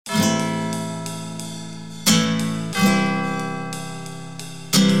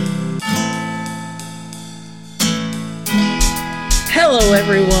Hello,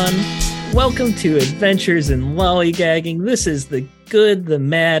 everyone. Welcome to Adventures in Lollygagging. This is the Good, the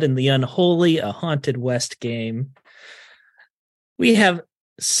Mad, and the Unholy, a Haunted West game. We have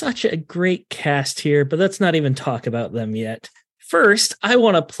such a great cast here, but let's not even talk about them yet. First, I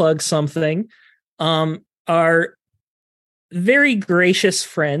want to plug something. Our very gracious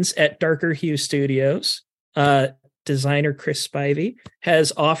friends at Darker Hue Studios, designer Chris Spivey,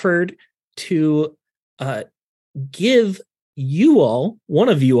 has offered to give you all, one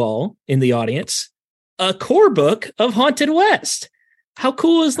of you all in the audience, a core book of Haunted West. How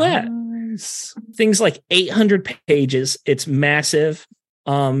cool is that? Nice. Things like 800 pages. It's massive.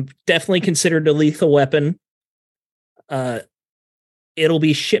 Definitely considered a lethal weapon. It'll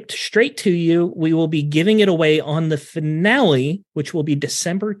be shipped straight to you. We will be giving it away on the finale, which will be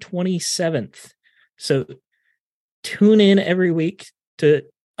December 27th. So tune in every week to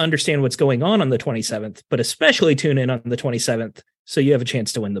understand what's going on the 27th, but especially tune in on the 27th so you have a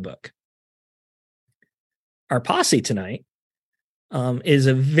chance to win the book. Our posse tonight is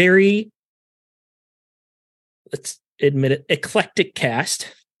a very, let's admit it, eclectic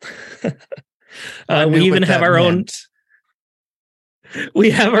cast. We even have our own. We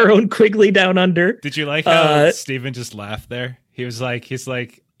have our own Quigley Down Under. Did you like how Steven just laughed there? He's like,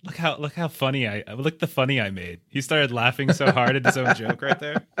 look how funny look the funny I made. He started laughing so hard at his own joke right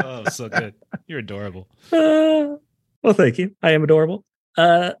there. Oh, so good. You're adorable. Well, thank you. I am adorable.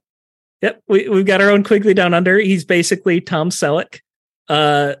 Yep, we've got our own Quigley Down Under. He's basically Tom Selleck.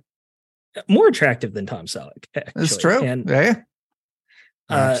 More attractive than Tom Selleck, actually. That's true. And, yeah.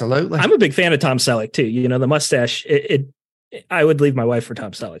 Absolutely. I'm a big fan of Tom Selleck too. You know, the mustache, I would leave my wife for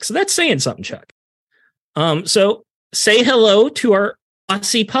Tom Selleck. So that's saying something, Chuck. So say hello to our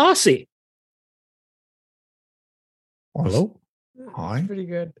Aussie posse. Hello. Hi. Pretty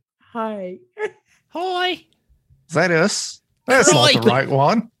good. Hi. Hi. Is that us? That's not the right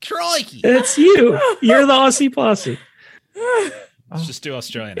one. Crikey. It's you. You're the Aussie posse. Let's just do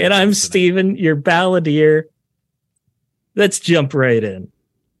Australian. And I'm Steven, your balladeer. Let's jump right in.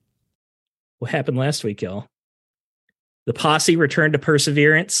 What happened last week, y'all? The posse returned to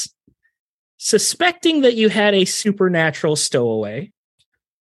Perseverance, suspecting that you had a supernatural stowaway.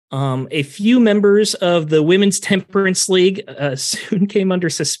 A few members of the Women's Temperance League soon came under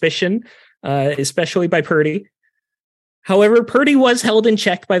suspicion, especially by Purdy. However, Purdy was held in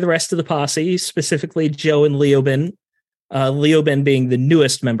check by the rest of the posse, specifically Joe and Leoben. Leoben being the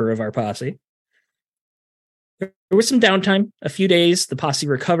newest member of our posse. There was some downtime, a few days. The posse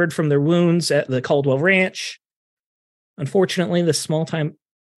recovered from their wounds at the Caldwell Ranch. Unfortunately, the small time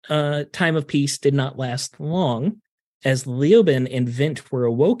of peace did not last long, as Leoben and Vint were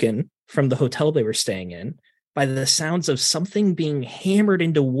awoken from the hotel they were staying in by the sounds of something being hammered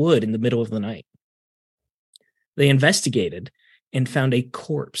into wood in the middle of the night. They investigated and found a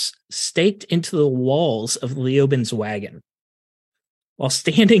corpse staked into the walls of Leoben's wagon. While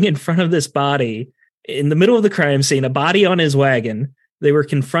standing in front of this body, in the middle of the crime scene, a body on his wagon, they were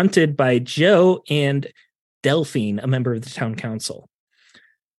confronted by Joe and Delphine, a member of the town council.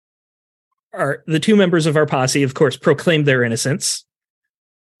 The two members of our posse, of course, proclaimed their innocence.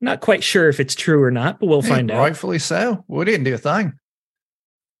 Not quite sure if it's true or not, but we'll find out. Rightfully so. We didn't do a thing.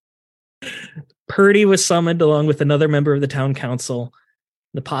 Purdy was summoned along with another member of the town council.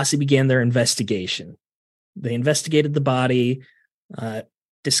 The posse began their investigation. They investigated the body,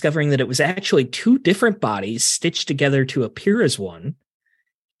 discovering that it was actually two different bodies stitched together to appear as one.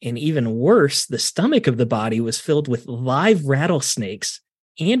 And even worse, the stomach of the body was filled with live rattlesnakes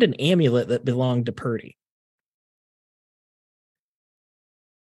and an amulet that belonged to Purdy.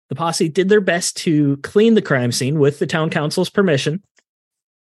 The posse did their best to clean the crime scene with the town council's permission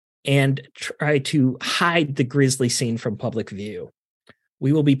and try to hide the grisly scene from public view.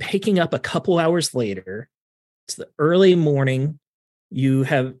 We will be picking up a couple hours later. It's the early morning. You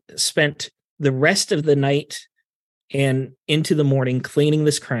have spent the rest of the night and into the morning cleaning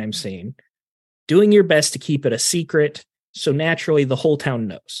this crime scene, doing your best to keep it a secret, so naturally the whole town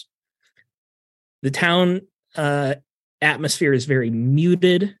knows. The town atmosphere is very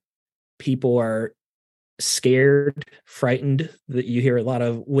muted. People are scared, frightened. You hear a lot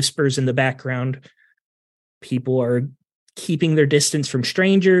of whispers in the background. People are keeping their distance from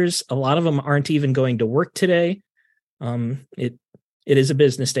strangers. A lot of them aren't even going to work today. It is a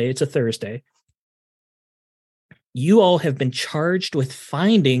business day. It's a Thursday. You all have been charged with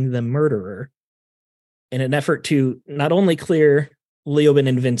finding the murderer in an effort to not only clear Leoben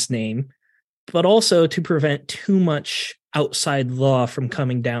and Vince's name, but also to prevent too much outside law from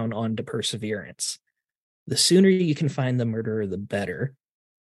coming down onto Perseverance. The sooner you can find the murderer, the better.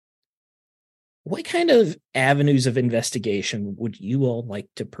 what kind of avenues of investigation would you all like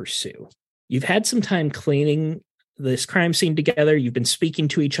to pursue? You've had some time cleaning this crime scene together. You've been speaking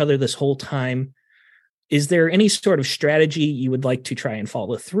to each other this whole time. Is there any sort of strategy you would like to try and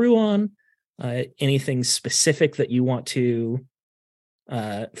follow through on? Anything specific that you want to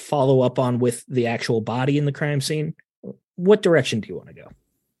follow up on with the actual body in the crime scene? What direction do you want to go?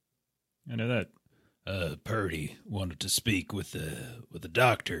 I know that Purdy wanted to speak with the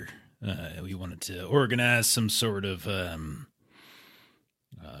doctor. We wanted to organize some sort of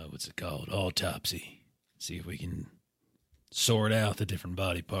what's it called? Autopsy. See if we can sort out the different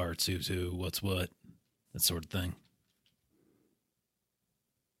body parts, who's who, what's what, that sort of thing.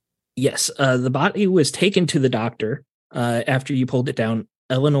 Yes, the body was taken to the doctor after you pulled it down.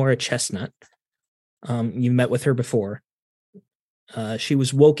 Eleanora Chestnut. You met with her before. She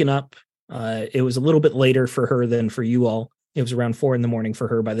was woken up. It was a little bit later for her than for you all. It was around 4 a.m. for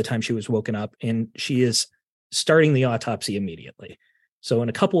her by the time she was woken up, and she is starting the autopsy immediately. So in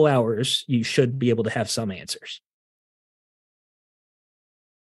a couple hours, you should be able to have some answers.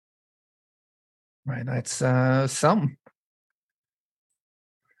 Right, that's something.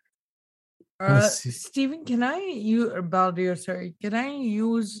 Stephen, can I use Baldur? Sorry, can I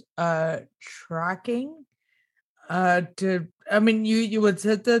use tracking? You would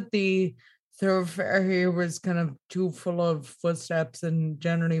said that the thoroughfare here was kind of too full of footsteps and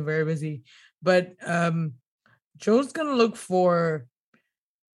generally very busy, but Joe's gonna look for,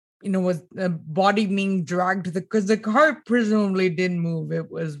 was the body being dragged to because the cart presumably didn't move. It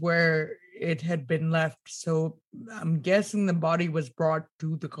was where it had been left, so I'm guessing the body was brought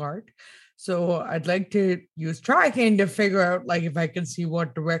to the cart. So I'd like to use tracking to figure out, if I can see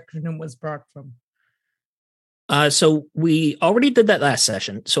what direction it was brought from. So we already did that last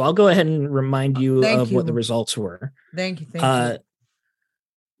session. So I'll go ahead and remind you of what the results were. Thank you.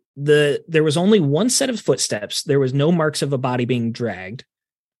 There was only one set of footsteps. There was no marks of a body being dragged.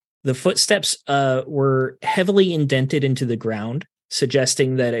 The footsteps were heavily indented into the ground,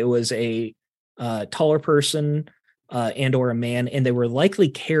 suggesting that it was a taller person and or a man, and they were likely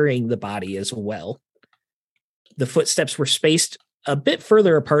carrying the body as well. The footsteps were spaced a bit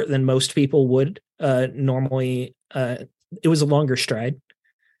further apart than most people would normally. It was a longer stride,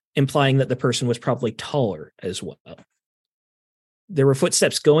 implying that the person was probably taller as well. There were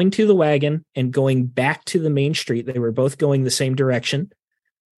footsteps going to the wagon and going back to the main street. They were both going the same direction.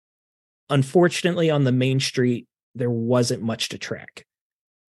 Unfortunately, on the main street, there wasn't much to track.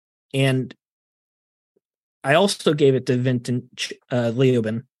 And I also gave it to Vinton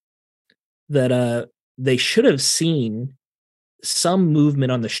Leoben that they should have seen some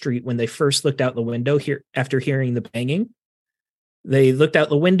movement on the street when they first looked out the window here after hearing the banging. They looked out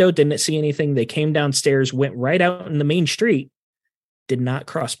the window, didn't see anything. They came downstairs, went right out in the main street, did not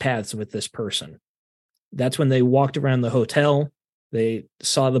cross paths with this person. That's when they walked around the hotel. They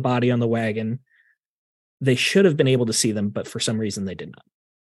saw the body on the wagon. They should have been able to see them, but for some reason they did not.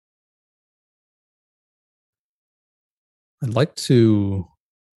 I'd like to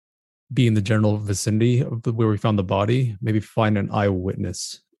be in the general vicinity of where we found the body, maybe find an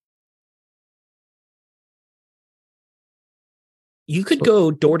eyewitness. You could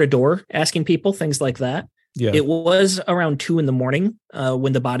go door to door asking people, things like that. Yeah. It was around 2 a.m.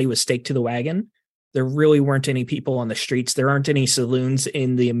 When the body was staked to the wagon. There really weren't any people on the streets. There aren't any saloons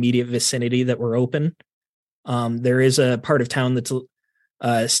in the immediate vicinity that were open. There is a part of town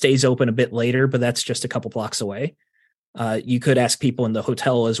that stays open a bit later, but that's just a couple blocks away. You could ask people in the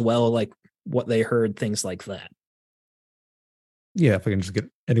hotel as well, like what they heard, things like that. Yeah, if I can just get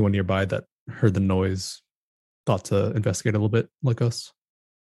anyone nearby that heard the noise, thought to investigate a little bit like us.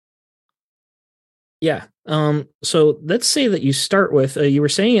 Yeah. So let's say that you start with, you were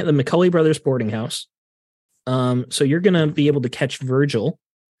saying at the McCulley Brothers boarding house. So you're going to be able to catch Virgil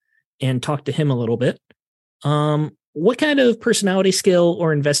and talk to him a little bit. What kind of personality skill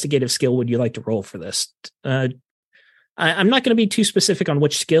or investigative skill would you like to roll for this? I'm not going to be too specific on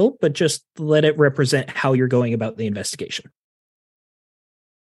which skill, but just let it represent how you're going about the investigation.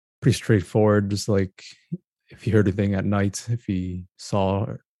 Pretty straightforward. Just like if he heard anything at night, if he saw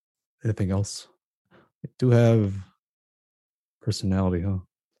anything else. I do have personality, huh?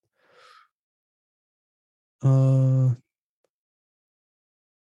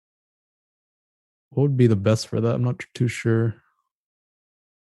 What would be the best for that? I'm not too sure.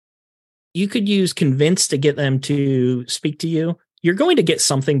 You could use convince to get them to speak to you. You're going to get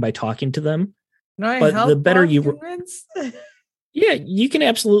something by talking to them. But the better you convince. Yeah, you can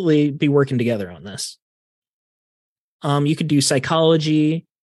absolutely be working together on this. You could do psychology,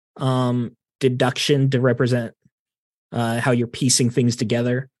 deduction to represent how you're piecing things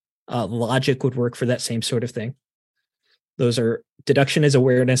together. Logic would work for that same sort of thing. Those are deduction is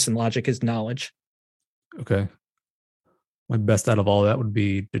awareness and logic is knowledge. Okay. My best out of all that would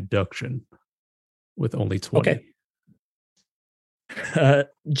be deduction with only 20. Okay.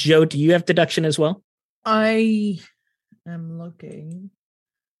 Joe, do you have deduction as well? I am looking.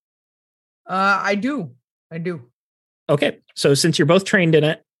 I do. Okay. So since you're both trained in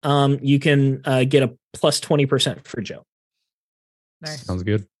it, you can get a plus 20% for Joe. Nice. Sounds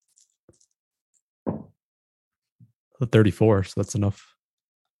good. 34, so that's enough.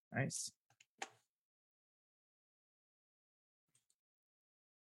 Nice.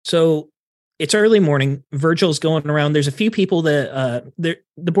 So it's early morning. Virgil's going around. There's a few people that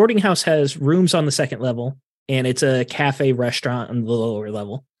the boarding house has rooms on the second level, and it's a cafe restaurant on the lower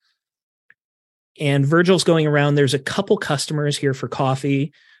level. And Virgil's going around. There's a couple customers here for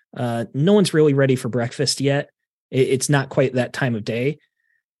coffee. No one's really ready for breakfast yet. It's not quite that time of day.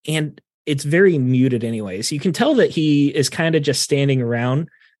 And it's very muted anyways. You can tell that he is kind of just standing around.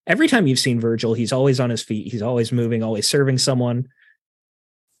 Every time you've seen Virgil, he's always on his feet. He's always moving, always serving someone.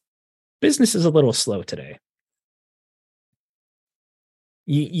 Business is a little slow today.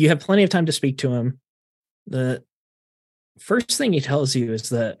 You have plenty of time to speak to him. The first thing he tells you is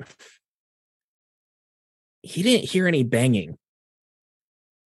that he didn't hear any banging.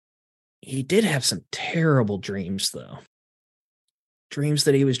 He did have some terrible dreams, though. Dreams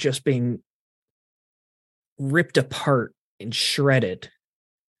that he was just being ripped apart and shredded.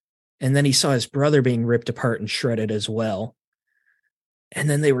 And then he saw his brother being ripped apart and shredded as well. And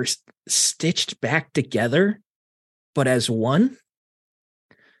then they were stitched back together, but as one.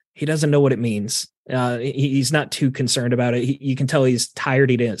 He doesn't know what it means. He's not too concerned about it. You can tell he's tired.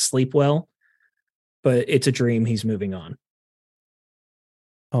 He didn't sleep well, but it's a dream. He's moving on.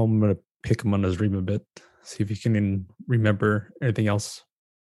 I'm going to pick him on his dream a bit. See if he can remember anything else.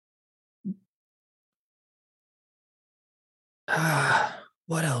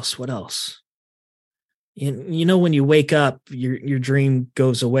 What else? You know, when you wake up, your dream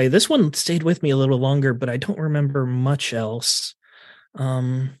goes away. This one stayed with me a little longer, but I don't remember much else.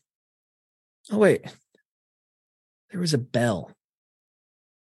 Oh, wait. There was a bell.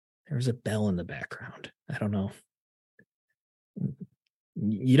 There was a bell in the background. I don't know.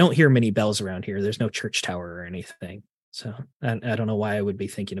 You don't hear many bells around here. There's no church tower or anything. So I don't know why I would be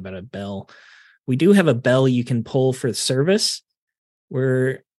thinking about a bell. We do have a bell you can pull for service,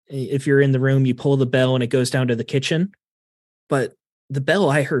 where if you're in the room, you pull the bell and it goes down to the kitchen. But the bell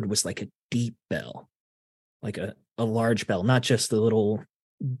I heard was like a deep bell, like a large bell, not just the little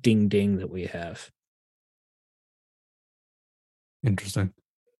ding ding that we have. Interesting.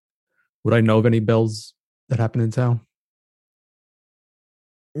 Would I know of any bells that happen in town?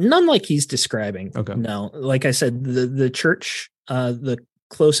 None like he's describing. Okay. No, like I said, the church, the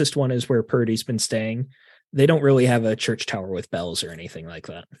closest one is where Purdy's been staying. They don't really have a church tower with bells or anything like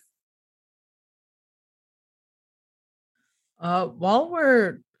that. While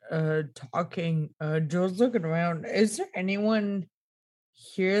we're talking, Joe's looking around. Is there anyone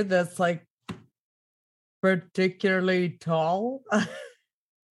here that's like particularly tall?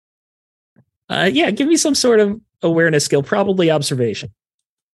 Yeah, give me some sort of awareness skill, probably observation.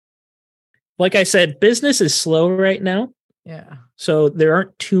 Like I said, business is slow right now. Yeah. So there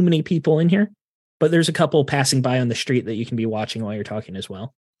aren't too many people in here, but there's a couple passing by on the street that you can be watching while you're talking as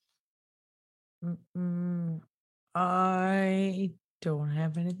well. I don't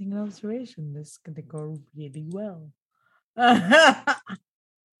have anything in observation. This is going to go really well.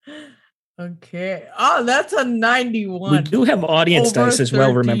 Okay. Oh, that's a 91. We do have audience Over dice as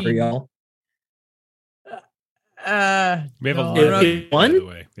well, remember, 13. y'all. We have No, 11. no. By the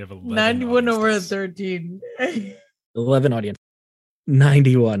way. We have 11 91 over audience dice. 13. 11 audience.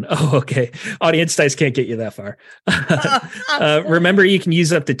 91. Oh, okay. Audience dice can't get you that far. Remember, you can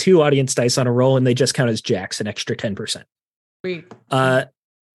use up to 2 audience dice on a roll, and they just count as jacks, an extra 10%. Wait.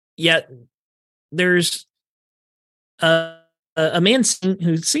 Yeah, there's a man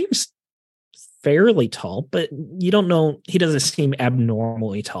who seems fairly tall, but you don't know. He doesn't seem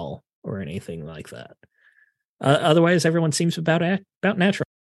abnormally tall or anything like that. Otherwise, everyone seems about natural.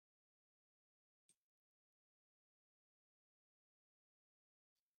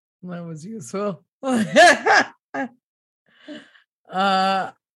 That was useful. I'm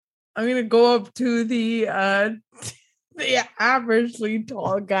gonna go up to the averagely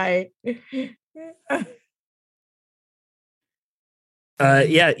tall guy.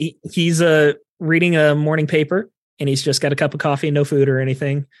 Yeah, he's reading a morning paper, and he's just got a cup of coffee and no food or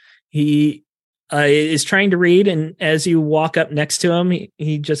anything. He is trying to read, and as you walk up next to him,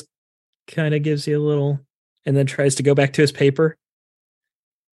 he just kind of gives you a little, and then tries to go back to his paper.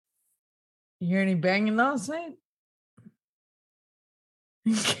 You hear any banging last night?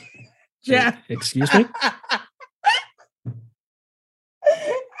 Jeff. Excuse me?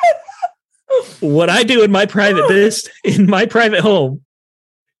 What I do in my private home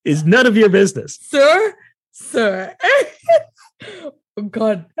is none of your business. Sir. Oh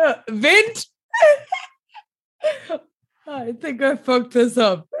God. Vint. I think I fucked this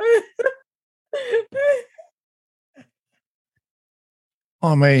up.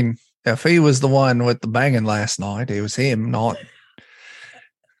 I mean, if he was the one with the banging last night, it was him, not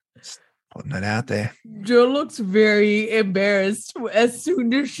just putting it out there. Joe looks very embarrassed as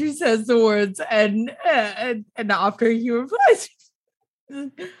soon as she says the words, and after he replies,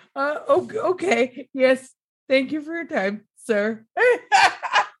 okay, yes, thank you for your time, sir.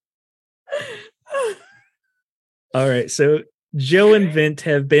 All right, so Joe and Vint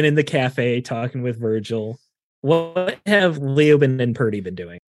have been in the cafe talking with Virgil. What have Leoben and Purdy been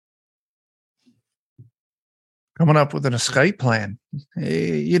doing? Coming up with an escape plan.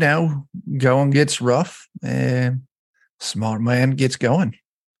 Going gets rough. Smart man gets going.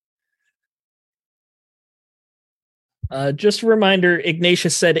 Just a reminder,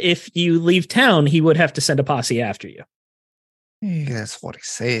 Ignatius said if you leave town, he would have to send a posse after you. Yeah, that's what he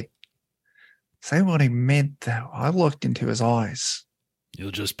said. Say what he meant, though. I looked into his eyes. He'll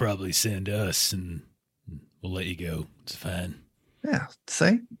just probably send us, and we'll let you go. It's fine. Yeah,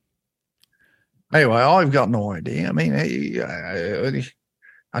 see? Anyway, I've got no idea. I mean,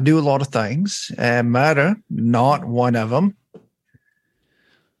 I do a lot of things. Murder, not one of them.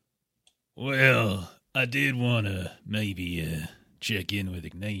 Well, I did want to maybe check in with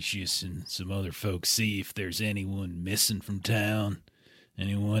Ignatius and some other folks, see if there's anyone missing from town.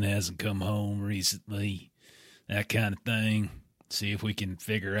 Anyone hasn't come home recently, that kind of thing. See if we can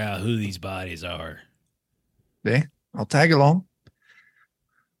figure out who these bodies are. Yeah, I'll tag along.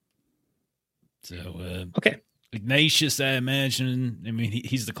 So, okay. Ignatius, I imagine,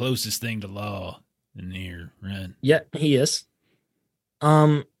 he's the closest thing to law in here, right? Yeah, he is.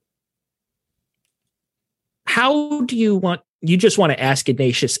 How do you just want to ask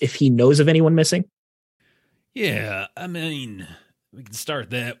Ignatius if he knows of anyone missing? Yeah, we can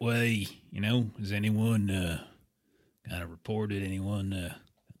start that way. Has anyone kind of reported anyone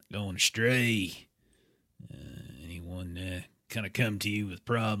going astray? Anyone kind of come to you with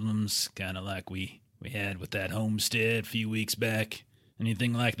problems, kind of like we had with that homestead a few weeks back?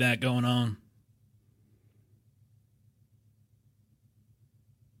 Anything like that going on?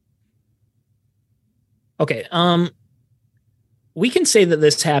 Okay, we can say that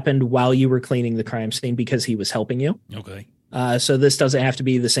this happened while you were cleaning the crime scene because he was helping you. Okay. So this doesn't have to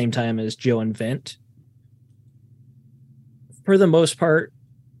be the same time as Joe and Vint. For the most part,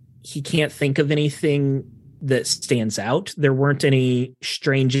 he can't think of anything that stands out. There weren't any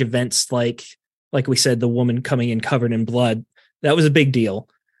strange events like we said, the woman coming in covered in blood. That was a big deal.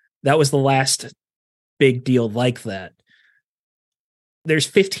 That was the last big deal like that.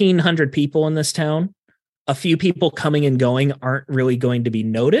 There's 1,500 people in this town. A few people coming and going aren't really going to be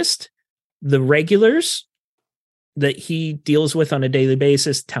noticed. The regulars that he deals with on a daily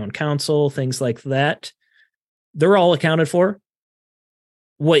basis, town council, things like that, they're all accounted for.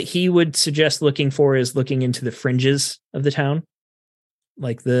 What he would suggest looking for is looking into the fringes of the town,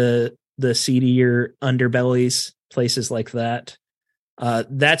 like the seedier underbellies, places like that.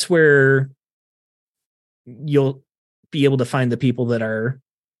 That's where you'll be able to find the people that are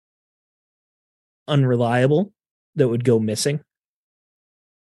unreliable, that would go missing.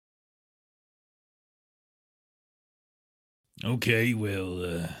 Okay,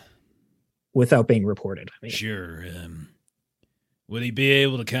 well, without being reported. Sure. Would he be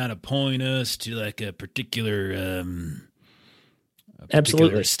able to kind of point us to like a particular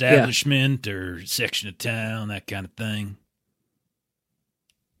absolutely establishment or section of town, that kind of thing?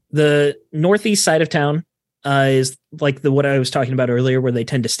 The northeast side of town is like what I was talking about earlier, where they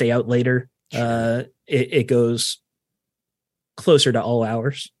tend to stay out later. Sure. It goes closer to all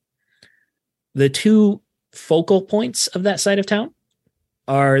hours. The two focal points of that side of town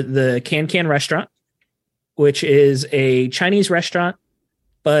are the Can restaurant, which is a Chinese restaurant,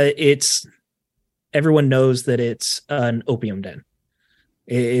 but everyone knows that it's an opium den.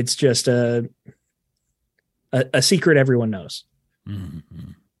 It's just a secret everyone knows.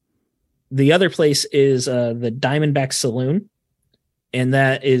 Mm-hmm. The other place is the Diamondback Saloon, and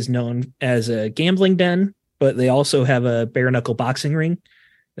that is known as a gambling den, but they also have a bare knuckle boxing ring.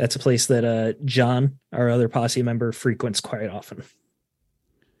 That's a place that John, our other posse member, frequents quite often.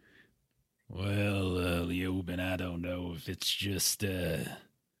 Well, Leoben, I don't know if it's just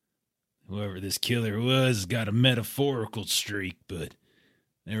whoever this killer was got a metaphorical streak, but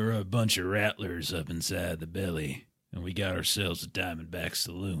There were a bunch of rattlers up inside the belly, and we got ourselves a Diamondback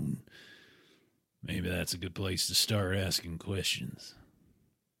saloon. Maybe that's a good place to start asking questions.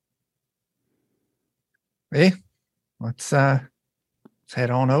 Hey, let's head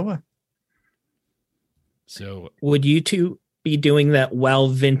on over. So, Would you two be doing that while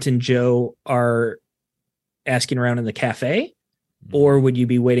Vint and Joe are asking around in the cafe? Or would you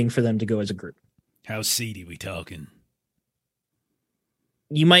be waiting for them to go as a group? how seedy we talking?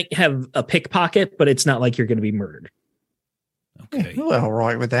 You might have a pickpocket, but it's not like you're going to be murdered. Okay. Yeah, we're all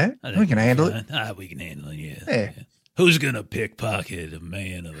right with that. I think We can we're handle fine. it. We can handle it, yeah. Yeah. Who's going to pickpocket a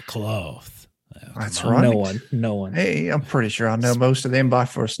man of the cloth? Oh, come That's on. right. No one. Hey, I'm pretty sure I know most of them by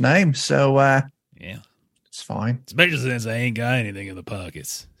first name, so Yeah. it's fine. Especially since I ain't got anything in the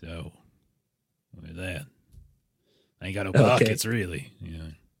pockets. So, look at that. I ain't got no Okay. pockets, really.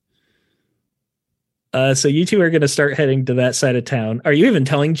 So you two are going to start heading to that side of town. Are you even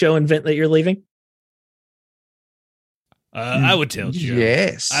telling Joe and Vint that you're leaving? I would tell Joe.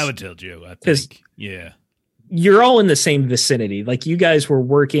 Yes. I would tell Joe, I 'Cause- think. Yeah. You're all in the same vicinity. Like you guys were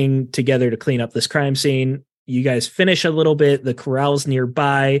working together to clean up this crime scene. You guys finish a little bit. The corral's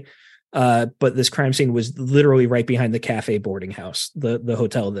nearby. But this crime scene was literally right behind the cafe boarding house, the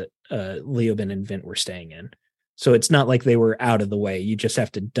hotel that Leoben and Vint were staying in. So it's not like they were out of the way. You just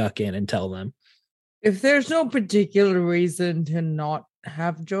have to duck in and tell them. If there's no particular reason to not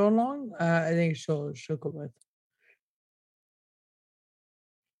have Joe along, I think she'll go with.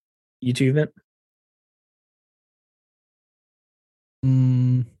 You two, Vint?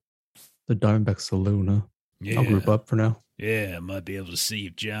 The Diamondback Saloon, huh? Yeah. I'll group up for now. Yeah, I might be able to see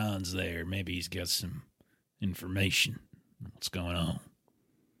if John's there. Maybe he's got some information. What's going on?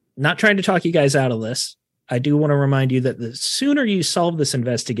 Not trying to talk you guys out of this. I do want to remind you that the sooner you solve this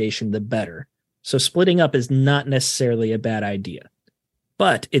investigation, the better. So splitting up is not necessarily a bad idea.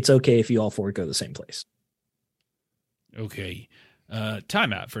 But it's okay if you all four go the same place. Okay.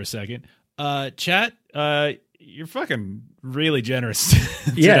 Time out for a second. Chat, you're fucking really generous.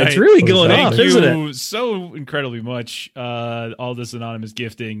 Yeah, it's tonight. really Oh, going thank off, Thank isn't it? you so incredibly much. All this anonymous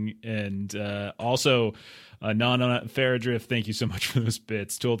gifting and also non-Faradrift, thank you so much for those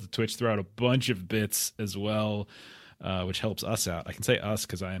bits. Told the Twitch throw out a bunch of bits as well, which helps us out. I can say us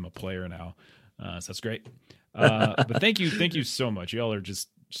because I am a player now, so that's great. But thank you so much. Y'all are just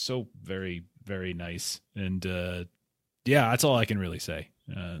so very, very nice. And yeah, that's all I can really say.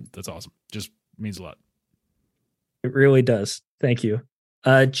 That's awesome. Just means a lot. It really does. Thank you.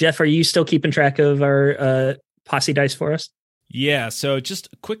 Jeff, are you still keeping track of our posse dice for us? Yeah, so just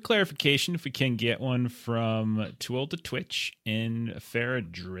a quick clarification, if we can get one from Too Old to Twitch and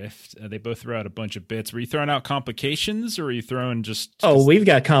Faradrift. They both threw out a bunch of bits. Were you throwing out complications, or were you throwing just? Oh, we've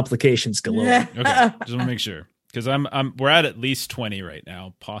got complications galore. Yeah. Okay, just want to make sure because we're at least 20 right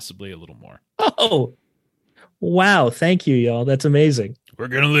now, possibly a little more. Oh, wow. Thank you, y'all. That's amazing. We're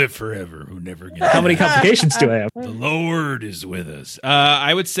gonna live forever. We're never gonna. How many complications do I have? The Lord is with us.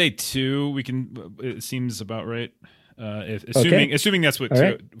 I would say 2. We can. It seems about right. Assuming that's what All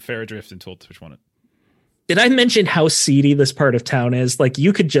right. Faradrift and Told Twitch wanted. Did I mention how seedy this part of town is? Like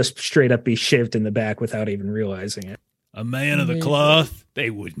you could just straight up be shivved in the back without even realizing it. A man of the cloth? They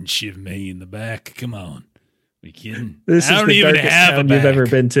wouldn't shiv me in the back. Come on. Are you kidding? This I is don't the even darkest have a town back. you've ever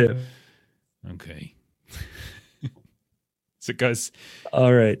been to. Okay. So, guys,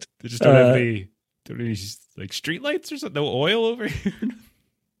 All right. they just don't have any like street lights or something? No oil over here?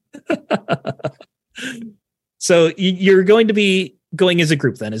 So you're going to be going as a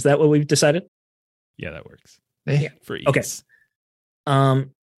group then. Is that what we've decided? Yeah, that works. Yeah. For ease. Okay.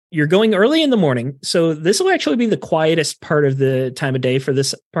 You're going early in the morning. So this will actually be the quietest part of the time of day for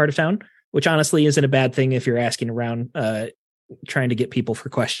this part of town, which honestly isn't a bad thing if you're asking around, trying to get people for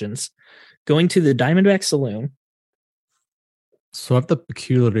questions. Going to the Diamondback Saloon. So I have the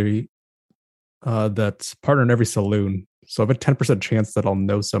peculiarity that's partner in every saloon. So I have a 10% chance that I'll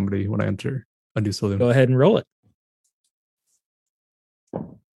know somebody when I enter a new saloon. Go ahead and roll it.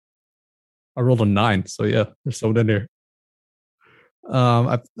 I rolled a 9, so yeah, there's someone in here.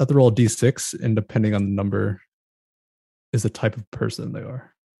 I have to roll a d6, and depending on the number, is the type of person they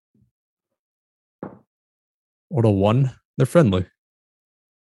are. Rolled a 1. They're friendly.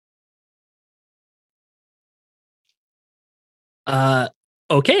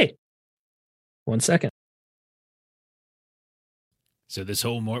 Okay. 1 second. So this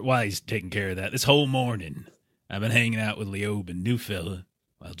whole morning, while he's taking care of that, this whole morning, I've been hanging out with Leob and New Fella,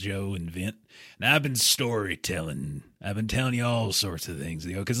 while Joe and Vint, and I've been storytelling. I've been telling you all sorts of things,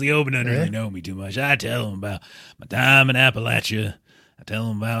 because Leob doesn't really know me too much. I tell him about my time in Appalachia. I tell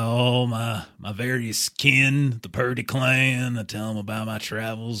them about all my various kin, the Purdy clan. I tell them about my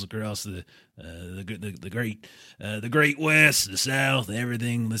travels across the great West, the South,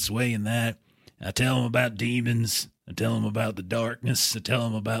 everything this way and that. I tell them about demons. I tell them about the darkness. I tell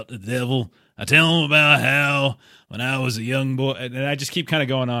them about the devil. I tell them about how when I was a young boy, and I just keep kind of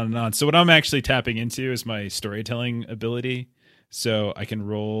going on and on. So what I'm actually tapping into is my storytelling ability. So I can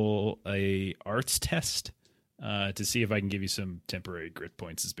roll a arts test to see if I can give you some temporary grit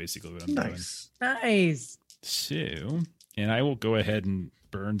points is basically what I'm doing. Nice. So, and I will go ahead and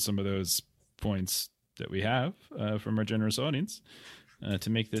burn some of those points that we have from our generous audience to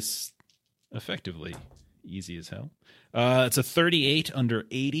make this effectively easy as hell. It's a 38 under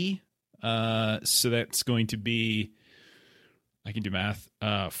 80. So that's going to be, I can do math,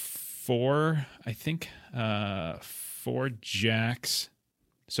 4, I think, 4 jacks.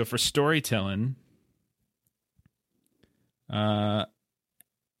 So for storytelling,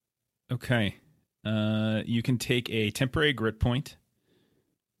 okay, you can take a temporary grit point,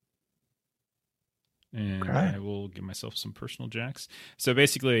 and Okay. I will give myself some personal jacks. So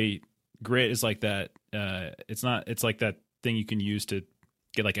basically, grit is like that. It's like that thing you can use to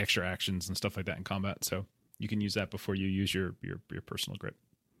get like extra actions and stuff like that in combat. So you can use that before you use your personal grit.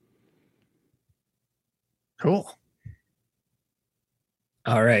 Cool.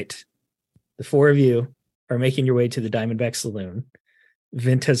 All right. The 4 of you are making your way to the Diamondback Saloon.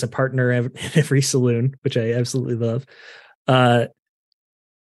 Vint has a partner in every saloon, which I absolutely love.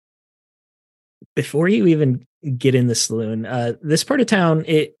 Before you even get in the saloon, this part of town,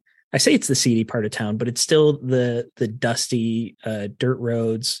 I say it's the seedy part of town, but it's still the dusty dirt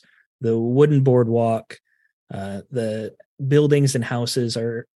roads, the wooden boardwalk, the buildings and houses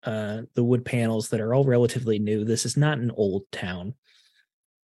are the wood panels that are all relatively new. This is not an old town.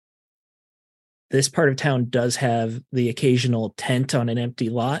 This part of town does have the occasional tent on an empty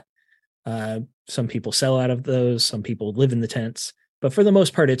lot. Some people sell out of those. Some people live in the tents. But for the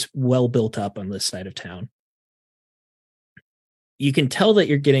most part, it's well built up on this side of town. You can tell that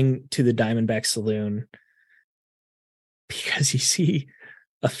you're getting to the Diamondback Saloon because you see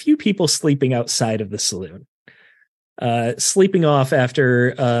a few people sleeping outside of the saloon. Sleeping off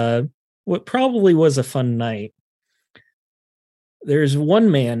after what probably was a fun night. There's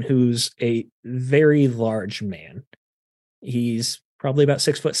one man who's a very large man. He's probably about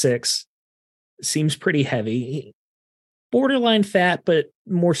 6'6", seems pretty heavy, borderline fat, but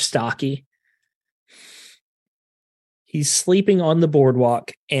more stocky. He's sleeping on the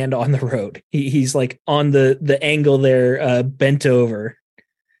boardwalk and on the road. He's like on the angle there, bent over.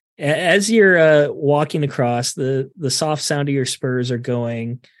 As you're walking across, the soft sound of your spurs are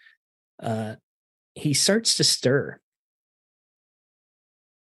going. He starts to stir.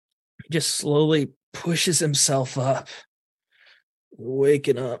 He just slowly pushes himself up,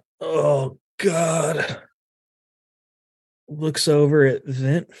 waking up. Oh, God. Looks over at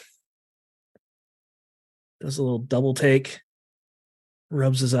Vint. Does a little double take.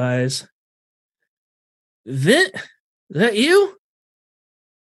 Rubs his eyes. Vint? Is that you?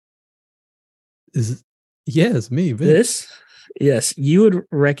 Yeah, it's me, Vint. This? Yes, you would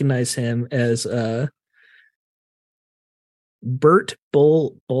recognize him as Bert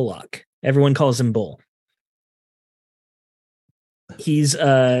Bullock. Everyone calls him Bull. He's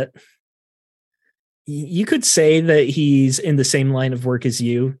you could say that he's in the same line of work as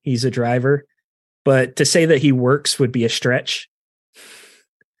you. He's a driver, but to say that he works would be a stretch.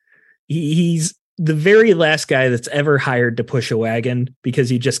 He's the very last guy that's ever hired to push a wagon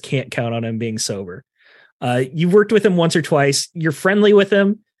because you just can't count on him being sober. You've worked with him once or twice. You're friendly with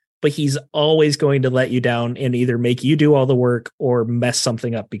him, but he's always going to let you down and either make you do all the work or mess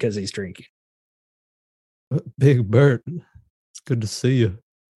something up because he's drinking. Big Bert, it's good to see you.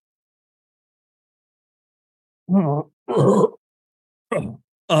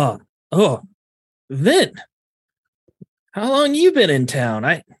 Vin, how long you been in town?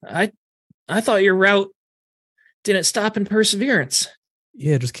 I thought your route didn't stop in Perseverance.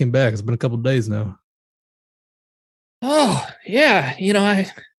 Yeah, just came back. It's been a couple of days now. Oh, yeah.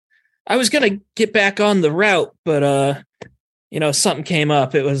 I was going to get back on the route, but something came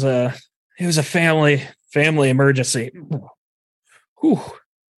up. It was a family emergency. Whew.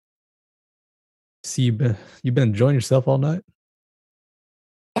 See, you've been enjoying yourself all night?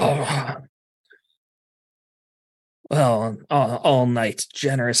 Oh. Well, all night's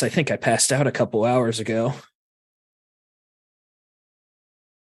generous. I think I passed out a couple hours ago.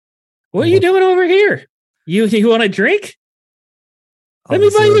 What are you doing over here? You want a drink? Let me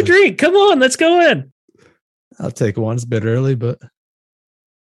buy you a drink. Come on, let's go in. I'll take one. It's a bit early, but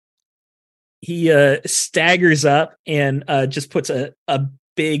He staggers up and just puts a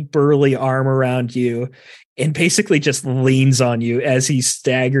big burly arm around you and basically just leans on you as he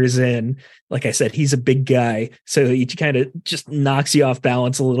staggers in. Like I said, he's a big guy, so he kind of just knocks you off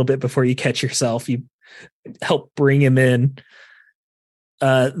balance a little bit before you catch yourself. You help bring him in.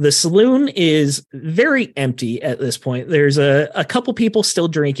 The saloon is very empty at this point. There's a couple people still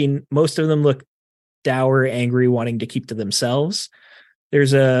drinking. Most of them look dour, angry, wanting to keep to themselves.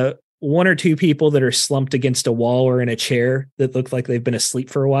 There's one or two people that are slumped against a wall or in a chair that look like they've been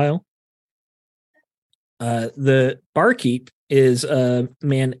asleep for a while. The barkeep is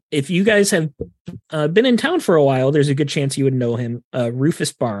man, if you guys have been in town for a while, there's a good chance you would know him.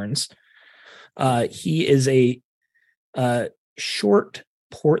 Rufus Barnes. He is a short,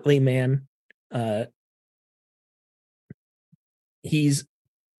 portly man. He's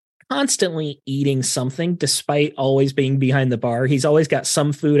constantly eating something despite always being behind the bar. He's always got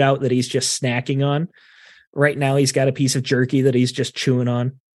some food out that he's just snacking on. Right now he's got a piece of jerky that he's just chewing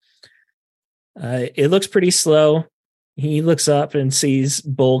on. It looks pretty slow. He looks up and sees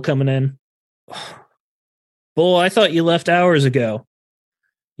Bull coming in. Bull, I thought you left hours ago.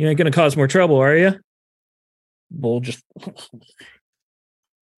 You ain't going to cause more trouble, are you? Bull just...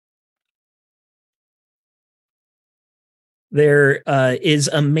 There is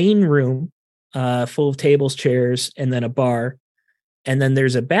a main room full of tables, chairs, and then a bar. And then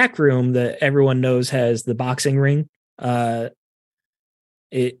there's a back room that everyone knows has the boxing ring.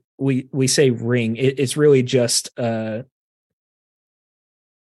 We say ring. It's really just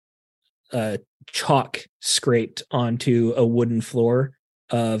chalk scraped onto a wooden floor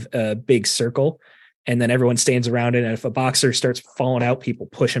of a big circle. And then everyone stands around it. And if a boxer starts falling out, people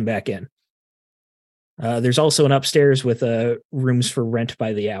push him back in. There's also an upstairs with rooms for rent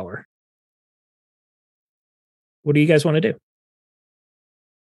by the hour. What do you guys want to do?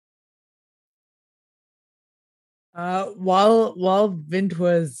 While Vint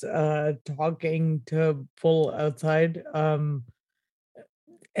was talking to Bull outside,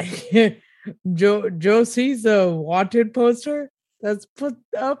 Joe sees a wanted poster that's put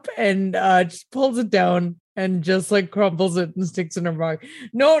up and just pulls it down and just like crumbles it and sticks in her bag.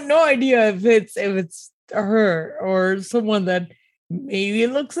 No idea if it's her or someone that maybe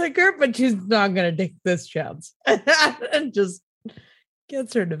looks like her, but she's not gonna take this chance. And just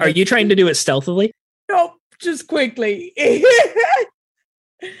gets her to. Are you trying to do it stealthily? Nope, just quickly.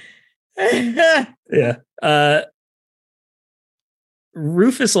 Yeah.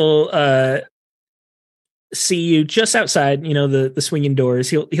 Rufus will see you just outside, the swinging doors.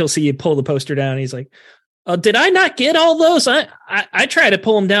 He'll see you pull the poster down. He's like, "Oh, did I not get all those? I try to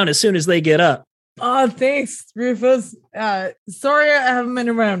pull them down as soon as they get up." Oh, thanks, Rufus. Sorry I haven't been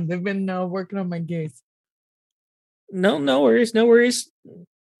around. They've been working on my case. No worries. No worries.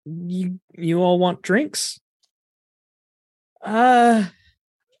 You all want drinks? I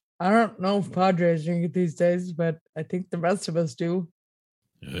don't know if Padres drink it these days, but I think the rest of us do.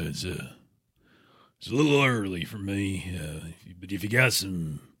 It's a little early for me, but if you got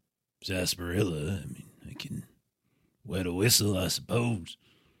some sarsaparilla, I can wet a whistle, I suppose.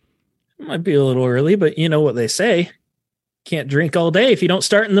 Might be a little early, but you know what they say. Can't drink all day if you don't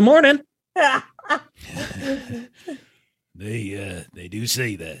start in the morning. They do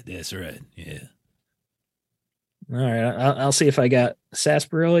say that. That's right. Yeah. All right. I'll see if I got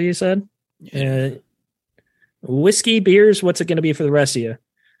sarsaparilla, you said? Yeah. Whiskey, beers, what's it going to be for the rest of you?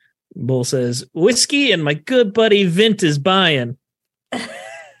 Bull says, whiskey and my good buddy Vint is buying.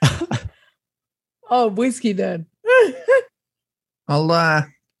 Oh, whiskey then. I'll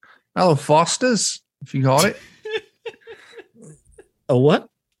have Foster's if you got it. A what?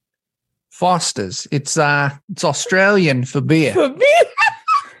 Foster's. It's Australian for beer. For beer?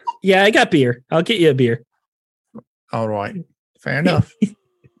 Yeah, I got beer. I'll get you a beer. All right. Fair enough.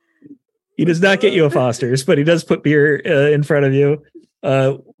 He does not get you a Foster's, but he does put beer in front of you.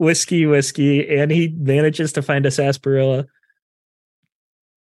 Whiskey, and he manages to find a sarsaparilla.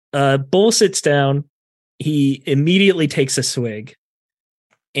 Bull sits down. He immediately takes a swig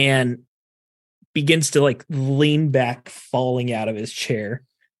and begins to lean back, falling out of his chair.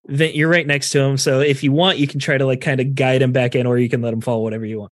 Vint, you're right next to him, so if you want, you can try to kind of guide him back in, or you can let him fall, whatever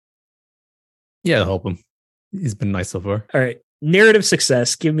you want. Yeah, I'll help him. He's been nice so far. All right. Narrative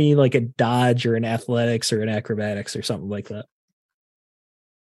success. Give me a dodge or an athletics or an acrobatics or something like that.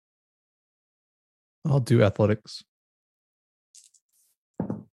 I'll do athletics.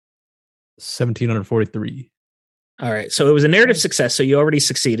 1743. All right. So it was a narrative success. So you already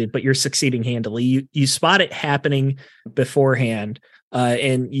succeeded, but you're succeeding handily. You spot it happening beforehand,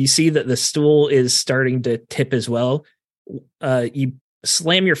 and you see that the stool is starting to tip as well. You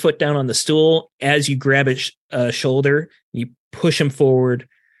slam your foot down on the stool as you grab his shoulder. You push him forward.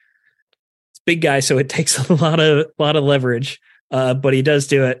 It's a big guy, so it takes a lot of leverage, but he does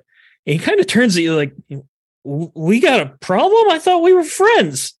do it. And he kind of turns at you like, "We got a problem? I thought we were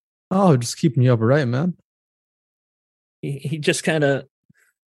friends." Oh, just keeping you upright, man. He just kind of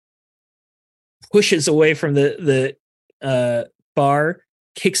pushes away from the bar,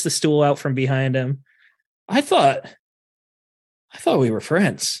 kicks the stool out from behind him. I thought we were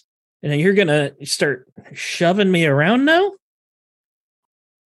friends. And you're going to start shoving me around now?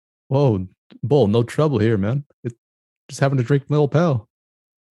 Whoa, Bull, no trouble here, man. Just having to drink little pal.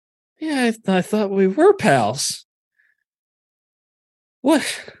 Yeah, I thought we were pals.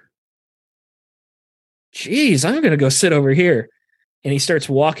 What? Jeez, I'm going to go sit over here. And he starts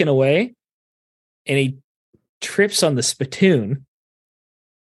walking away, and he trips on the spittoon,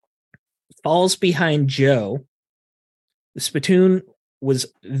 falls behind Joe. The spittoon was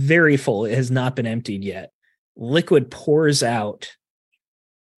very full. It has not been emptied yet. Liquid pours out.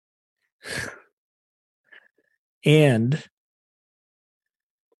 And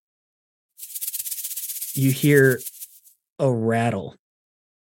you hear a rattle.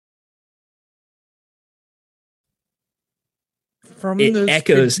 It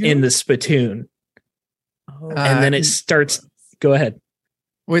echoes in the spittoon. And then it starts. Go ahead.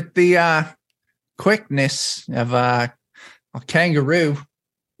 With the quickness of a kangaroo,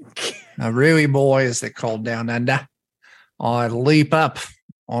 a Rooey boy, as they called down under, I leap up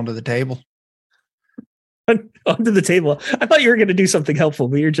onto the table. Onto the table. I thought you were going to do something helpful,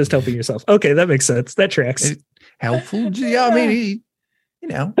 but you're just helping yourself. Okay, that makes sense. That tracks. Helpful? Yeah, I mean,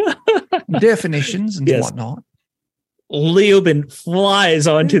 definitions and whatnot. Leoben flies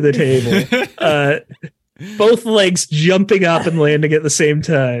onto the table, both legs jumping up and landing at the same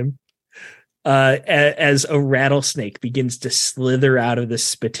time, as a rattlesnake begins to slither out of the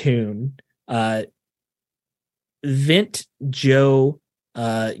spittoon. Vint, Joe,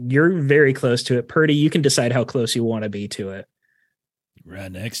 you're very close to it. Purdy, you can decide how close you want to be to it.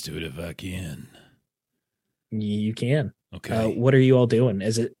 Right next to it if I can. You can. Okay. What are you all doing?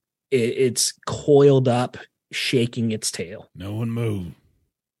 As it's coiled up, shaking its tail. No one move.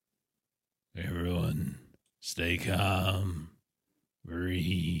 Everyone stay calm.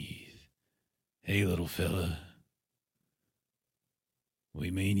 Breathe. Hey, little fella.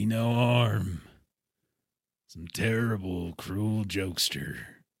 We mean you no harm. Some terrible, cruel jokester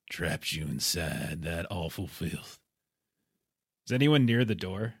traps you inside that awful filth. Is anyone near the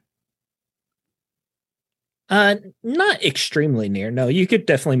door? Not extremely near. No, you could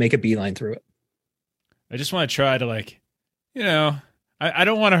definitely make a beeline through it. I just want to try to I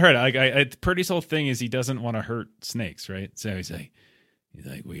don't want to hurt it. Purdy's whole thing is he doesn't want to hurt snakes, right? So he's like,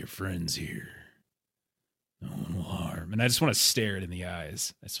 we're friends here. No one will harm. And I just want to stare it in the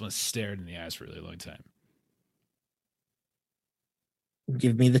eyes. I just want to stare it in the eyes for a really long time.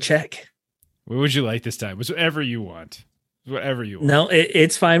 Give me the check. What would you like this time? Whatever you want. Whatever you want. No,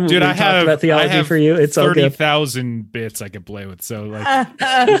 it's fine. Dude, we talked about theology for you. It's 30,000 bits I can play with. So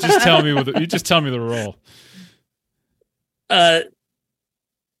you just tell me the roll.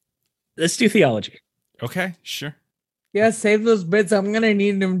 Let's do theology. Okay, sure. Yeah, save those bits. I'm gonna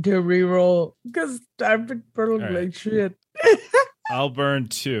need them to re-roll because I've been burning like shit. I'll burn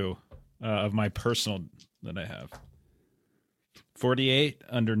 2 of my personal that I have. 48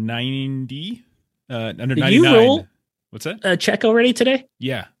 under 90. Under 99. You roll? What's that? A check already today?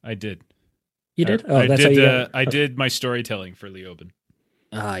 Yeah, I did. You did? Oh, that's how you got it. I did my storytelling for Leoben.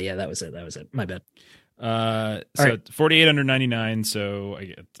 Yeah, that was it. My bad. So right. 48 under 99. So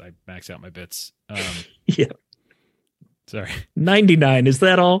I max out my bits. Yeah. Sorry. 99. Is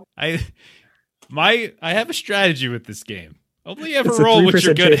that all? I have a strategy with this game. Only ever roll what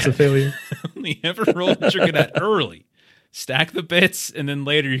you're good at. Only ever roll what you're good at early. Stack the bits, and then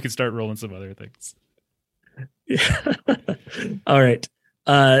later you can start rolling some other things. Yeah. All right.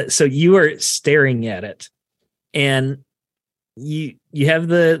 So you are staring at it, and you have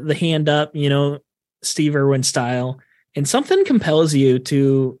the hand up, Steve Irwin style, and something compels you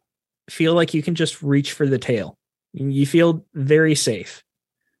to feel like you can just reach for the tail. You feel very safe.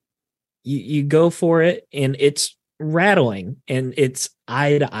 You go for it, and it's rattling, and it's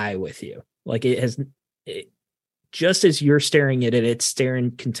eye to eye with you. Like just as you're staring at it, it's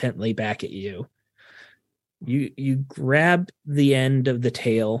staring contently back at you. You grab the end of the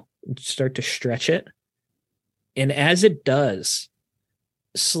tail and start to stretch it. And as it does,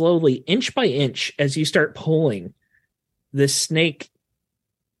 slowly, inch by inch, as you start pulling, the snake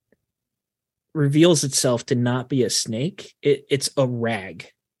reveals itself to not be a snake. It's a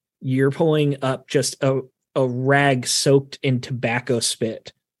rag. You're pulling up just a a rag soaked in tobacco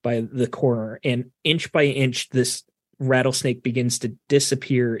spit by the corner, and inch by inch, this rattlesnake begins to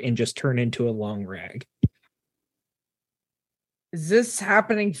disappear and just turn into a long rag. Is this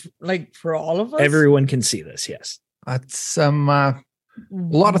happening like for all of us? Everyone can see this, yes. That's a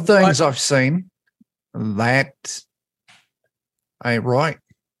lot of things I've seen. That ain't right.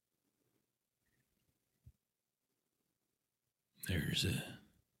 There's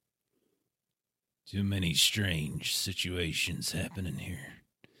too many strange situations happening here.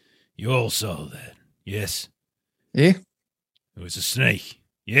 You all saw that, yes? Yeah. It was a snake,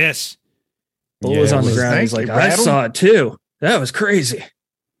 yes? Bull was on the ground. He's like, I saw it too. That was crazy.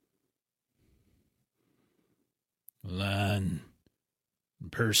 Line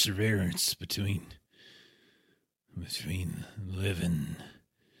and perseverance between living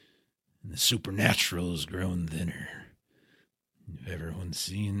and the supernatural is growing thinner. Everyone's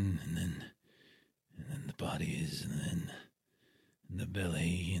seeing, and then the bodies, and then the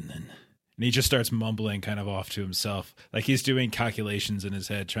belly, and he just starts mumbling kind of off to himself, like he's doing calculations in his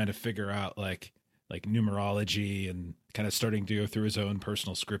head, trying to figure out like numerology, and kind of starting to go through his own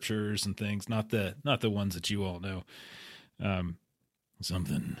personal scriptures and things, not the ones that you all know.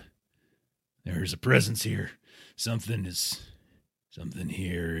 There's a presence here. Something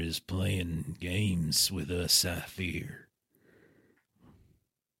here is playing games with us, I fear.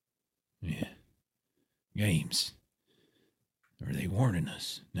 Yeah. Games. Are they warning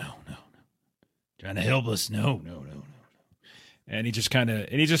us? No. Trying to help us? No. And he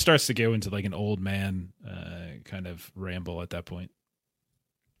just starts to go into like an old man kind of ramble at that point.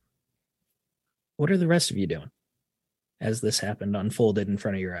 What are the rest of you doing as this happened, unfolded in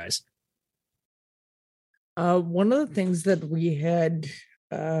front of your eyes? One of the things that we had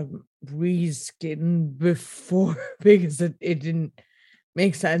reskinned before, because it didn't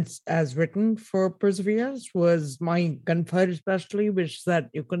make sense as written for Perseverance, was my gunfighter especially, which is that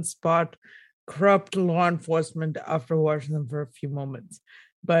you can spot corrupt law enforcement after watching them for a few moments.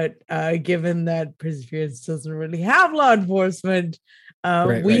 But given that Perseverance doesn't really have law enforcement,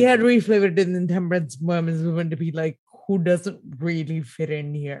 we had reflavored it in Intemperance moments. We wanted to be like, who doesn't really fit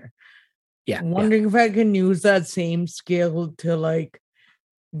in here? Yeah. I'm wondering if I can use that same skill to like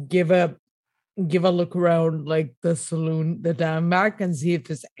give a look around like the saloon, the Diamondback, and see if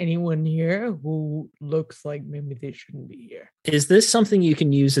there's anyone here who looks like maybe they shouldn't be here. Is this something you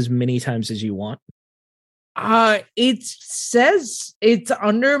can use as many times as you want? It says it's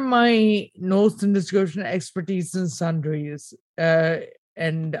under my notes and description, expertise and sundries.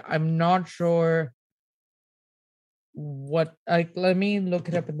 And I'm not sure what, like, let me look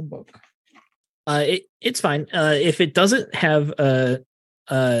it up in the book. It's fine. If it doesn't have a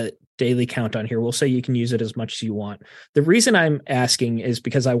daily count on here, we'll say you can use it as much as you want. The reason I'm asking is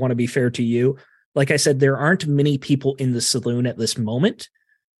because I want to be fair to you. Like I said, there aren't many people in the saloon at this moment.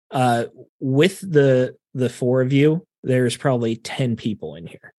 With the four of you, there's probably 10 people in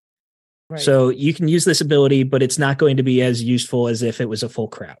here. Right. So you can use this ability, but it's not going to be as useful as if it was a full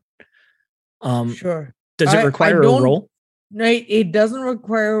crowd. Sure. Does it require a roll? No, it doesn't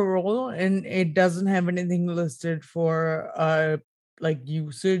require a roll, and it doesn't have anything listed for like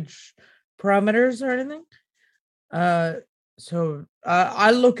usage parameters or anything. So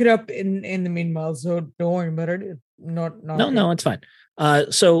I'll look it up in the meanwhile. So don't worry about it. No, it's fine.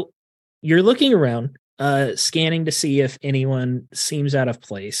 So you're looking around, scanning to see if anyone seems out of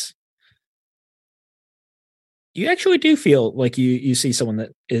place. You actually do feel like you see someone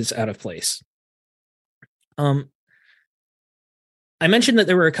that is out of place. I mentioned that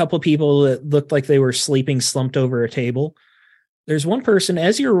there were a couple of people that looked like they were sleeping slumped over a table. There's one person,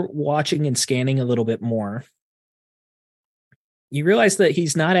 as you're watching and scanning a little bit more, you realize that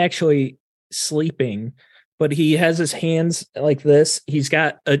he's not actually sleeping, but he has his hands like this. He's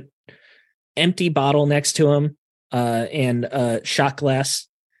got a empty bottle next to him and a shot glass.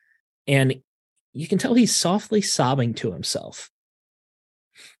 And you can tell he's softly sobbing to himself.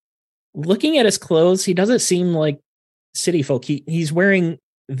 Looking at his clothes, he doesn't seem like city folk. He's wearing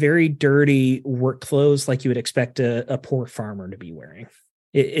very dirty work clothes like you would expect a poor farmer to be wearing.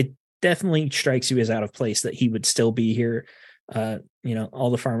 It definitely strikes you as out of place that he would still be here.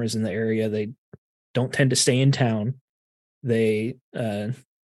 All the farmers in the area, they don't tend to stay in town. They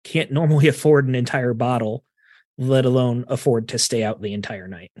can't normally afford an entire bottle, let alone afford to stay out the entire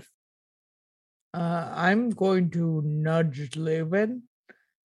night. I'm going to nudge Levin,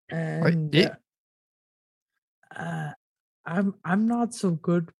 and I'm not so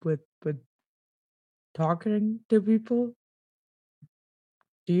good with talking to people.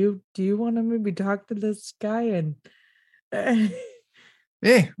 Do you want to maybe talk to this guy and?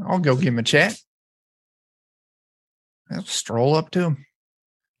 Yeah, I'll go give him a chat. I'll stroll up to him.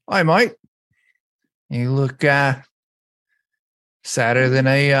 Hi, mate. You look sadder than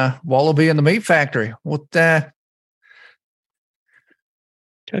a wallaby in the meat factory. What? Chuck,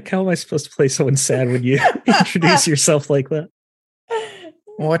 how am I supposed to play someone sad when you introduce yourself like that?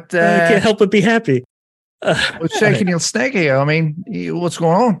 What? I can't help but be happy. What's shaking your snake here? I mean, what's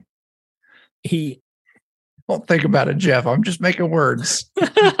going on? Don't think about it, Jeff. I'm just making words.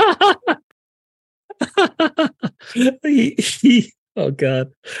 Oh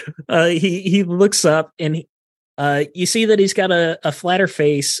God. He looks up and you see that he's got a flatter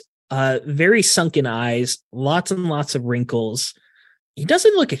face, very sunken eyes, lots and lots of wrinkles. He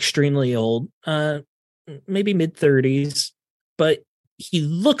doesn't look extremely old, maybe mid-30s, but he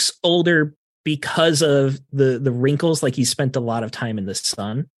looks older because of the wrinkles, like he spent a lot of time in the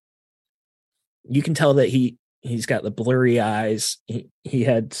sun. You can tell that he's got the blurry eyes. He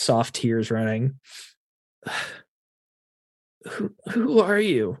had soft tears running. Who are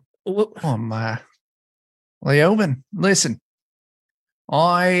you? What? Oh my, Leoben, listen.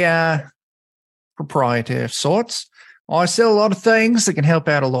 I proprietor of sorts. I sell a lot of things that can help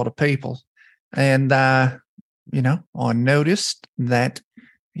out a lot of people. And I noticed that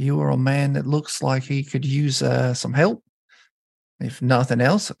you are a man that looks like he could use some help. If nothing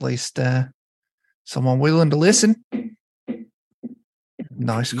else, at least someone willing to listen.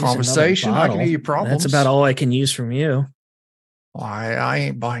 Nice conversation. I can hear your problems. That's about all I can use from you. I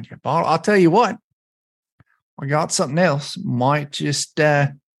ain't buying your bottle. I'll tell you what. I got something else. Might just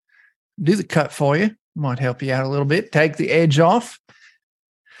do the cut for you. Might help you out a little bit. Take the edge off.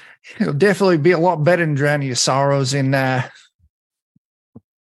 It'll definitely be a lot better than drowning your sorrows in that.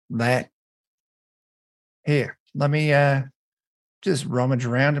 Here, let me just rummage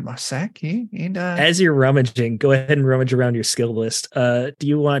around in my sack here. And as you're rummaging, go ahead and rummage around your skill list. Do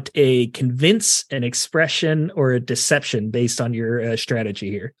you want a convince, an expression, or a deception based on your strategy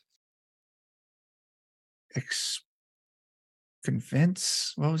here?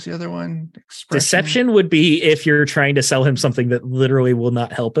 Convince. What was the other one? Expression. Deception would be if you're trying to sell him something that literally will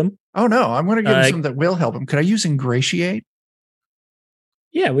not help him. Oh no, I'm going to give him something that will help him. Could I use ingratiate?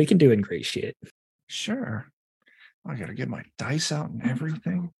 Yeah, we can do ingratiate. Sure. I got to get my dice out and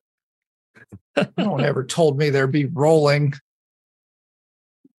everything. No one ever told me there'd be rolling.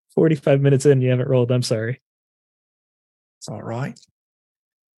 45 minutes in, you haven't rolled. I'm sorry. It's all right.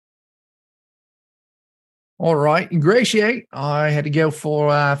 All right. Ingratiate. I had to go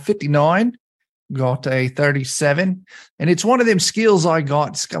for 59. Got a 37. And it's one of them skills I got.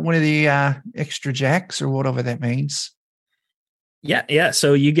 It's got one of the extra jacks or whatever that means. Yeah.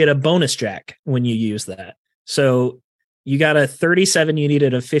 So you get a bonus jack when you use that. So you got a 37. You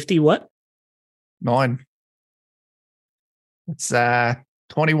needed a 50. What? 9. It's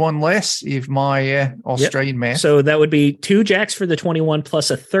 21 less if my Australian math. So that would be 2 jacks for the 21 plus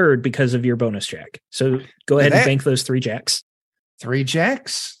a third because of your bonus jack. So go ahead and bank those 3 jacks. 3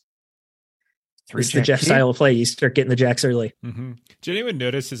 jacks? It's the Jeff style of play. You start getting the jacks early. Mm-hmm. Did anyone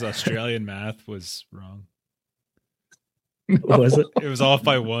notice his Australian math was wrong? What was it? It was off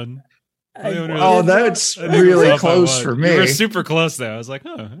by 1. That's really close for me. You were super close there. I was like,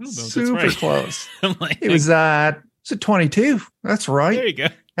 I don't know if super that's right. Close. I'm like, it was a 22. That's right. There you go.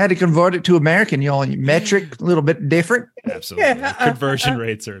 I had to convert it to American, metric, a little bit different. Absolutely. Yeah. Conversion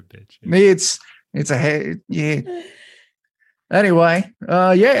rates are a bitch. It's a yeah. Anyway,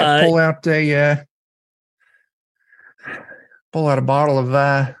 pull out a bottle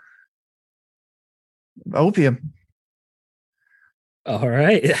of opium. All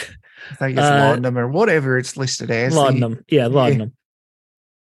right. I think it's laudanum or whatever it's listed as. Laudanum. Laudanum.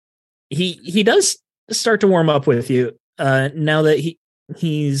 Yeah. He does start to warm up with you. Now that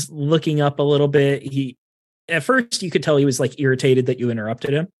he's looking up a little bit. At first you could tell he was like irritated that you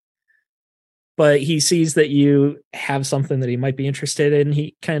interrupted him. But he sees that you have something that he might be interested in.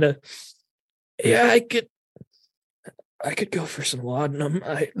 He kind of, I could go for some laudanum.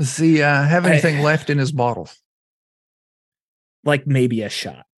 Does he have anything left in his bottle? Like maybe a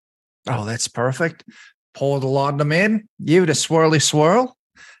shot. Oh, that's perfect. Pour the laudanum in, give it a swirly swirl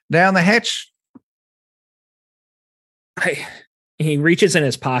down the hatch. He reaches in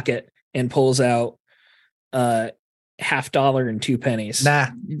his pocket and pulls out $50 and 2 pennies. Nah,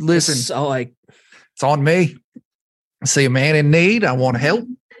 listen. So it's on me. I see a man in need. I want to help.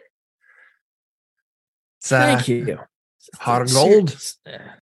 Thank you. Heart of gold.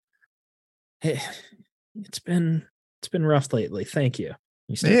 It's been rough lately. Thank you.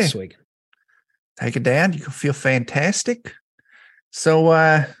 You start swigging. Take it down. You can feel fantastic.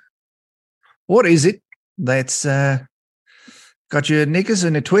 So, what is it that's got your knickers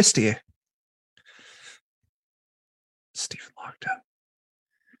in a twist here? Stephen locked up.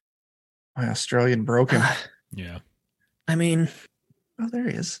 My Australian broke him. Yeah. I mean, Oh, there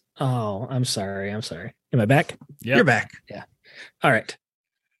he is. oh, I'm sorry. Am I back? Yep. You're back. All right.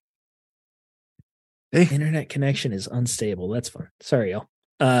 Hey, Internet connection is unstable. That's fine. Sorry, y'all.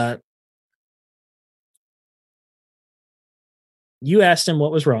 You asked him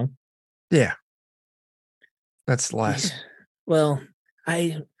what was wrong. yeah. That's less. Well,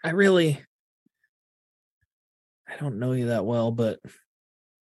 I don't know you that well, but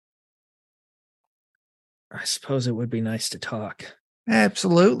I suppose it would be nice to talk.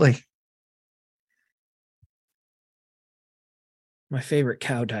 Absolutely. My favorite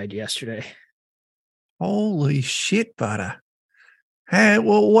cow died yesterday. Holy shit, Butter. Hey,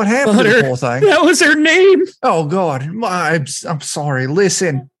 well, what happened to the Butter. poor thing? That was her name. Oh, God. I'm sorry.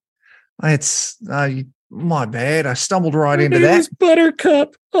 Listen, it's my bad. I stumbled right Her into name that. was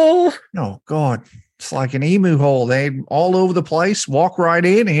Buttercup. Oh, Oh, God. It's like an emu hole. They all over the place. Walk right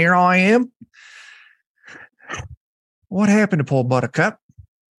in, and here I am. What happened to poor Buttercup?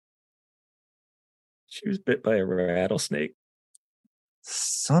 she was bit by a rattlesnake.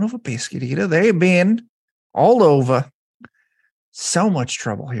 Son of a biscuit eater. They've been all over. So much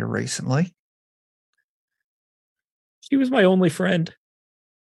trouble here recently. She was my only friend.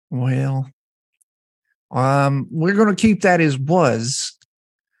 Well, we're going to keep that as was,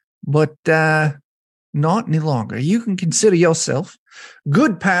 but not any longer. You can consider yourself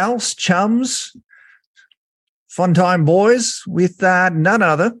good pals, chums, fun time boys with none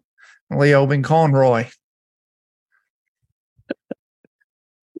other Leoben Conroy.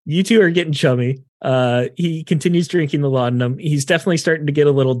 You two are getting chummy. He continues drinking the laudanum. He's definitely starting to get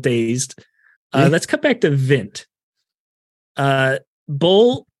a little dazed. Yeah. Let's cut back to Vint.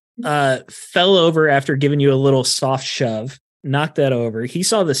 Bull fell over after giving you a little soft shove, knocked that over. He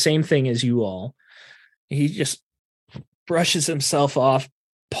saw the same thing as you all. He just brushes himself off,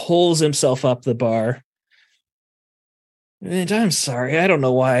 pulls himself up the bar. And I'm sorry. I don't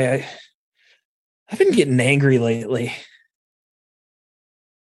know why I've been getting angry lately.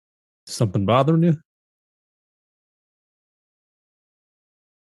 Something bothering you?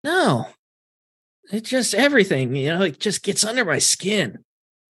 No. It's just everything, it just gets under my skin.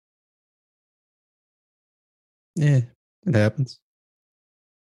 Yeah, it happens.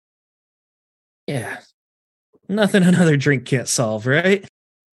 Yeah. Nothing another drink can't solve, right?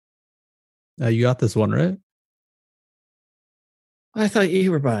 You got this one, right? I thought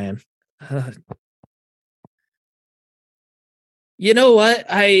you were buying. You know what?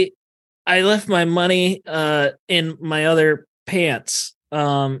 I left my money in my other pants.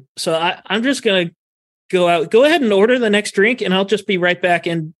 So I'm just gonna go out. Go ahead and order the next drink, and I'll just be right back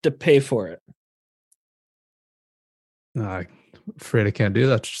in to pay for it. I'm afraid I can't do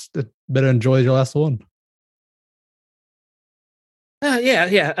that. Just better enjoy your last one.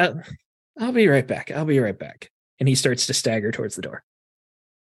 Yeah. I'll be right back. And he starts to stagger towards the door.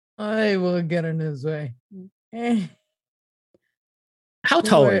 I will get in his way. How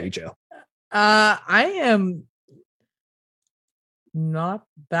tall are you, Joe? I am not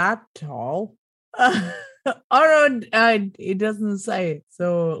that tall. Oh no, it doesn't say.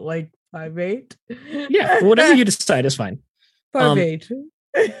 So like 5'8". Yeah, whatever you decide is fine. 5'8".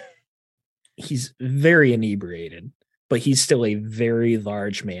 He's very inebriated, but he's still a very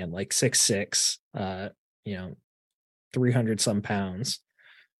large man, like 6'6", 300 some pounds.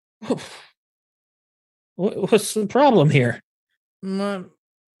 What's the problem here? My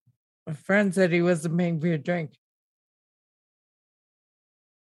friend said he wasn't paying for your drink.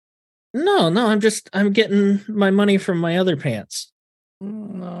 No, I'm getting my money from my other pants.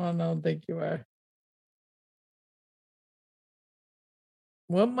 No, I don't think you are.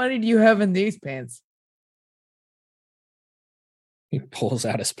 What money do you have in these pants? He pulls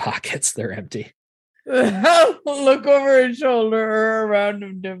out his pockets. They're empty. Look over his shoulder or around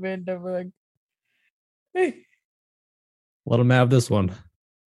him to Vint. I'm like, hey. Let him have this one,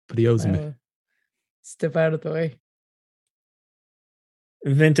 but he owes me. Step out of the way.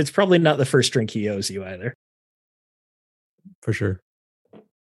 Vint, it's probably not the first drink he owes you either. For sure.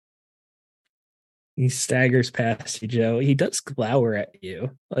 He staggers past you, Joe. He does glower at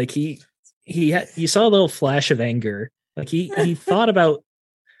you. Like you saw a little flash of anger. Like he thought about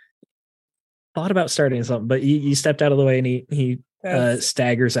starting something, but you stepped out of the way and he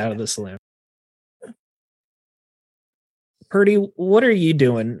staggers out of the saloon. Purdy, what are you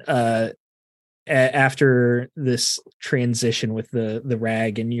doing after this transition with the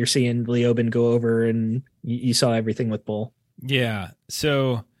rag, and you're seeing Leoben go over, and you saw everything with Bull? Yeah.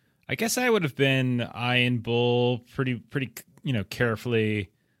 So I guess I would have been eyeing Bull pretty, carefully,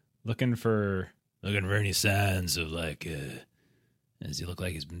 looking for looking for any signs of like, does he look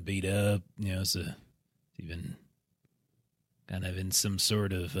like he's been beat up? You know, so he's been kind of in some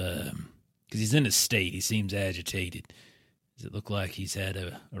sort of, because he's in a state, he seems agitated. Does it look like he's had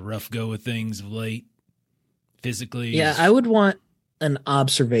a rough go of things of late, physically? Yeah, I would want an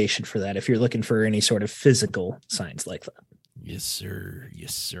observation for that if you're looking for any sort of physical signs like that. Yes, sir.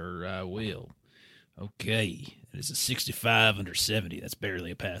 Yes, sir, I will. Okay. It is a 65 under 70. That's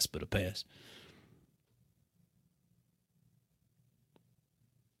barely a pass, but a pass.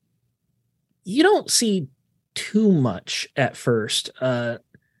 You don't see too much at first,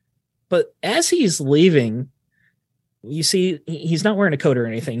 but as he's leaving, you see he's not wearing a coat or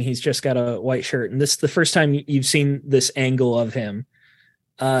anything. He's just got a white shirt, and this is the first time you've seen this angle of him.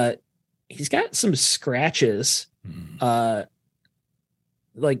 He's got some scratches. Like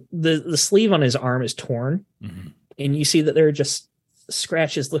the sleeve on his arm is torn, and you see that there are just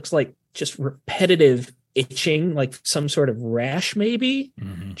scratches. Looks like just repetitive itching, like some sort of rash, maybe.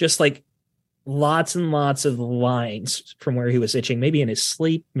 Just like lots and lots of lines from where he was itching, maybe in his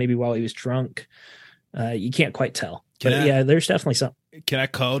sleep, maybe while he was drunk. You can't quite tell. Yeah, there's definitely something. Can I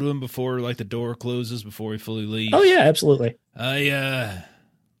call to him before like the door closes, before he fully leaves? Oh yeah, absolutely. Hey,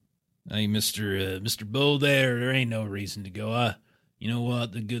 Mr. Bull, there ain't no reason to go. You know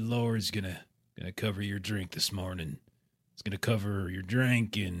what? The good Lord's gonna cover your drink this morning. It's gonna cover your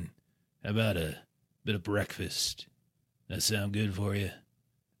drink, and how about a bit of breakfast? That sound good for you?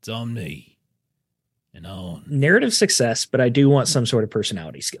 It's on me. And on. Narrative success, but I do want some sort of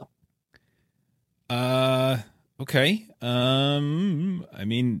personality skill. Okay. I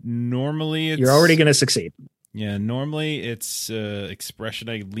mean, normally it's... You're already going to succeed. Yeah, normally it's expression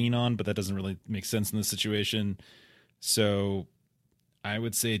I lean on, but that doesn't really make sense in this situation. So I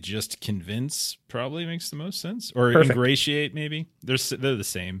would say just convince probably makes the most sense. Or Perfect. Ingratiate, maybe. They're the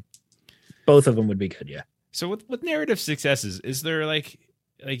same. Both of them would be good, yeah. So with narrative successes, is there like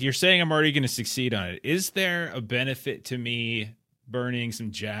you're saying I'm already going to succeed on it. Is there a benefit to me burning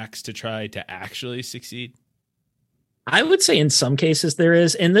some jacks to try to actually succeed? I would say in some cases there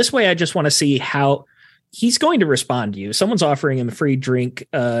is. In this way, I just want to see how he's going to respond to you. Someone's offering him a free drink,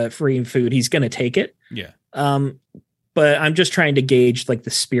 free food. He's going to take it. Yeah. But I'm just trying to gauge like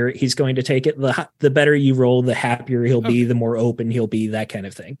the spirit he's going to take it. The better you roll, the happier he'll be, the more open he'll be, that kind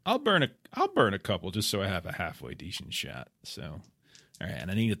of thing. I'll burn a couple just so I have a halfway decent shot. So, all right.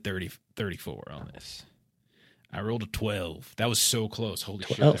 And I need a 34 on this. I rolled a 12. That was so close. Holy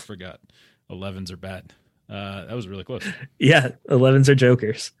 12. Shit. I forgot. 11s are bad. That was really close. Yeah. 11s are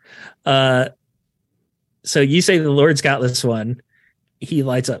jokers. So you say the Lord's got this one. He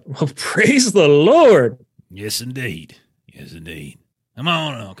lights up. Well, praise the Lord. Yes, indeed. Yes, indeed. Come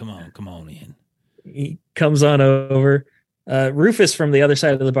on in. He comes on over. Rufus from the other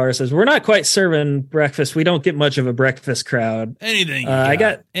side of the bar says, we're not quite serving breakfast. We don't get much of a breakfast crowd. Anything you got. I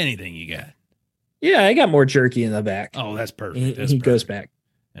got anything you got. Yeah, I got more jerky in the back. Oh, that's perfect. He goes back.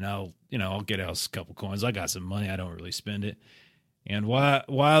 And I'll get us a couple coins. I got some money. I don't really spend it. And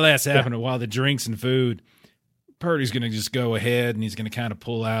while that's happening, while the drinks and food, Purdy's going to just go ahead and he's going to kind of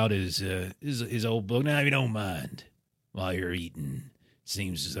pull out his old book. Now, if you don't mind, while you're eating,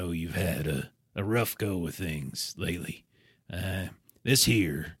 seems as though you've had a rough go with things lately. This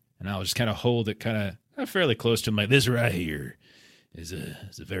here, and I'll just kind of hold it kind of fairly close to him, like this right here is a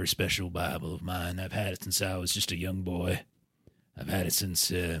very special Bible of mine. I've had it since I was just a young boy. I've had it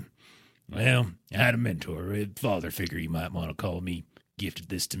since, I had a mentor, a father figure you might want to call me, gifted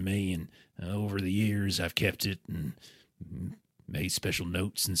this to me, and over the years I've kept it and made special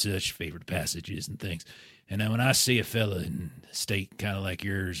notes and such, favorite passages and things. And now when I see a fella in a state kind of like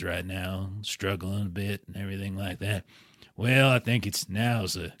yours right now, struggling a bit and everything like that, well, I think it's now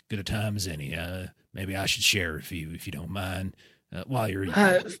as good a time as any. Maybe I should share a few if you don't mind while you're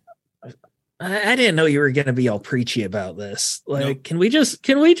eating. I didn't know you were going to be all preachy about this. Like, nope. Can we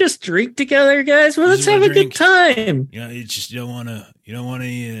just drink together, guys? Well, let's have a good time. Yeah, you just don't want to.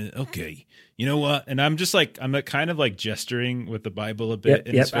 Okay, you know what? And I'm kind of like gesturing with the Bible a bit.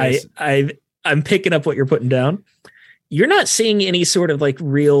 Yep. I'm picking up what you're putting down. You're not seeing any sort of like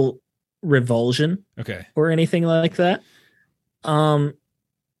real revulsion, okay, or anything like that.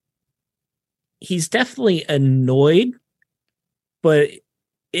 He's definitely annoyed, but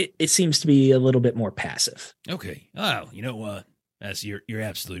it seems to be a little bit more passive. Okay. Oh, you know what? You're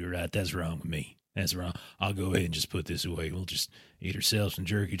absolutely right. That's wrong with me. That's wrong. I'll go ahead and just put this away. We'll just eat ourselves some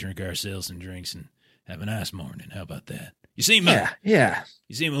jerky, drink ourselves some drinks, and have a nice morning. How about that? You seem yeah.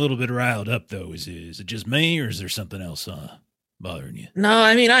 You seem a little bit riled up though. Is it just me, or is there something else bothering you? No,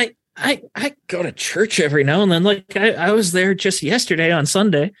 I mean I go to church every now and then. Like I was there just yesterday on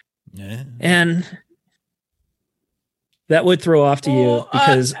Sunday. Yeah. And that would throw off to you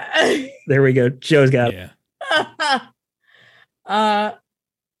because there we go. Joe's got it. Yeah.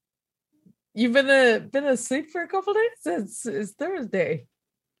 You've been asleep for a couple days. It's Thursday.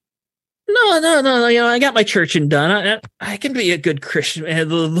 No. I got my churching done. I can be a good Christian, man.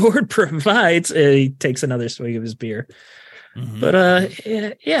 The Lord provides. He takes another swig of his beer. Mhm.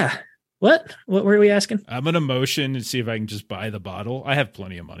 But yeah. What were we asking? I'm gonna motion and see if I can just buy the bottle. I have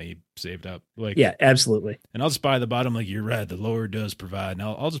plenty of money saved up. Yeah, absolutely. And I'll just buy the bottle. I'm like, you're right. The Lord does provide. And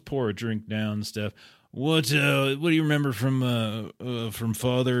I'll just pour a drink down and stuff. What do you remember from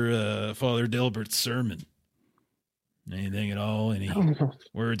Father Delbert's sermon? Anything at all? Any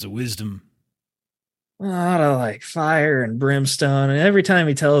words of wisdom? A lot of like fire and brimstone. And every time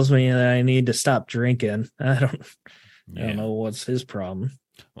he tells me that I need to stop drinking, I don't know what's his problem.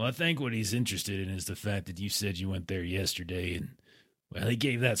 Well, I think what he's interested in is the fact that you said you went there yesterday, and well, he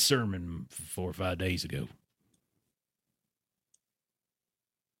gave that sermon 4 or 5 days ago.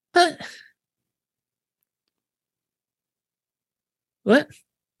 But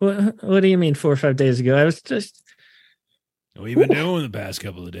what do you mean 4 or 5 days ago? I was just. What have you been doing the past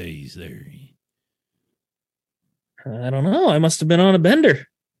couple of days there? I don't know. I must have been on a bender.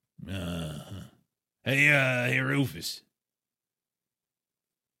 Hey, Rufus.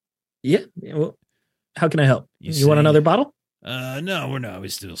 Yeah. Well, how can I help? You want see- another bottle? No, we're not. We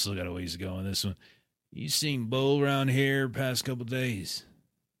still got a ways to go on this one. You seen Bull around here past couple of days?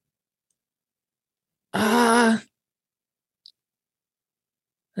 Let's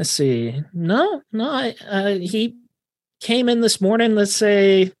see. No. He came in this morning. Let's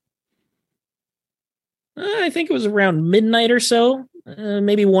say, I think it was around midnight or so,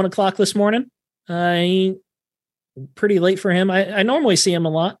 maybe 1 o'clock this morning. Pretty late for him. I normally see him a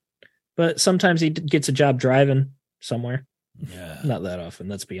lot, but sometimes he gets a job driving somewhere. Yeah. Not that often,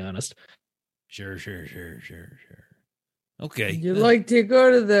 let's be honest. Sure. Okay. You like to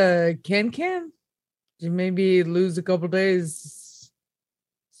go to the can? You maybe lose a couple days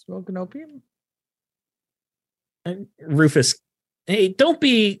smoking opium? Rufus, hey, don't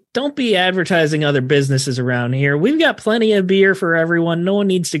be advertising other businesses around here. We've got plenty of beer for everyone. No one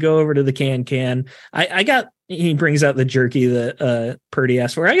needs to go over to the can. I got. He brings out the jerky that Purdy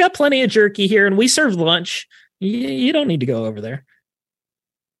asked for. I got plenty of jerky here, and we serve lunch. You don't need to go over there.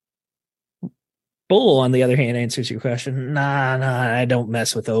 Bull, on the other hand, answers your question. Nah, I don't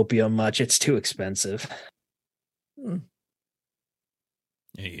mess with opium much. It's too expensive.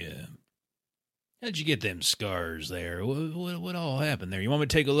 Hey, how'd you get them scars there? What all happened there? You want me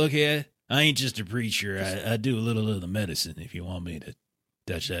to take a look at it? I ain't just a preacher. I do a little of the medicine if you want me to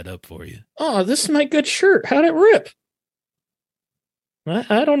touch that up for you. Oh, this is my good shirt. How'd it rip?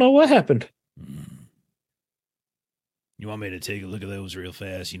 I don't know what happened. You want me to take a look at those real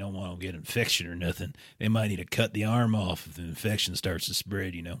fast? You don't want to get infection or nothing. They might need to cut the arm off if the infection starts to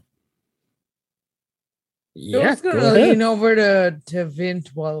spread, Yeah, I was gonna lean over to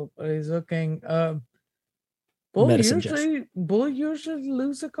Vint while he's looking. Bull usually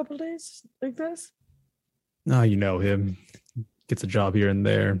lose a couple days like this. No, you know him. Gets a job here and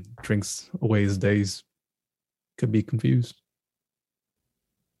there. Drinks away his days. Could be confused.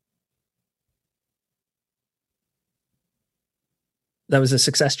 That was a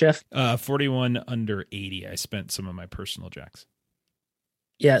success, Jeff. 41 under 80. I spent some of my personal jacks.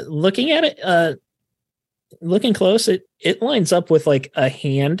 Yeah, looking at it, looking close, it lines up with like a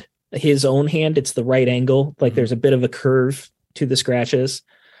hand, his own hand. It's the right angle. Like there's a bit of a curve to the scratches.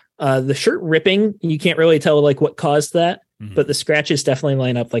 The shirt ripping, you can't really tell like what caused that, but the scratches definitely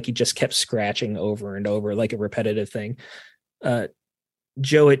line up like he just kept scratching over and over, like a repetitive thing.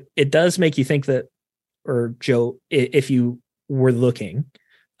 Joe, it does make you think that, or Joe, if you were looking,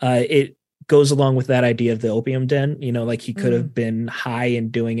 it goes along with that idea of the opium den, like he could have been high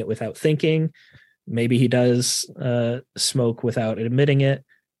and doing it without thinking. Maybe he does smoke without admitting it.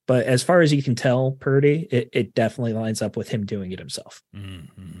 But as far as you can tell, Purdy, it definitely lines up with him doing it himself.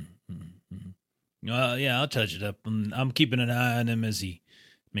 Yeah, I'll touch it up. I'm keeping an eye on him as he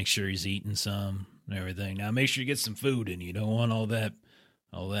makes sure he's eating some and everything. Now, make sure you get some food in. You don't want all that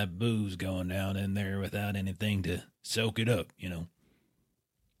booze going down in there without anything to soak it up,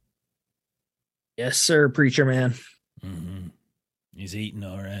 Yes, sir, preacher man. He's eating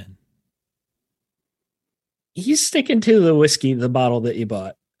all right. He's sticking to the whiskey, the bottle that you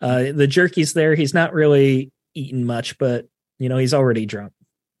bought. The jerky's there. He's not really eating much, but he's already drunk.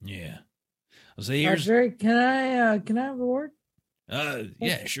 Yeah. I'll say here's. Can I have a word?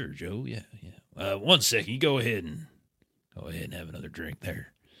 Yeah, sure, Joe. Yeah. 1 second. You go ahead and have another drink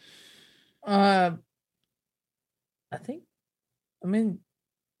there.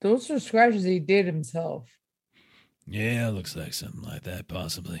 Those are scratches he did himself. Yeah, looks like something like that,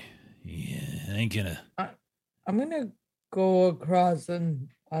 possibly. Yeah, I ain't gonna. I'm gonna go across and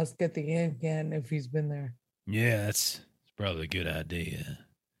ask at the can if he's been there. Yeah, that's probably a good idea.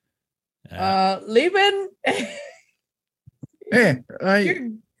 Lieben, Yeah, you're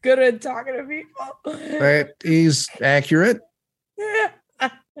good at talking to people. that is accurate.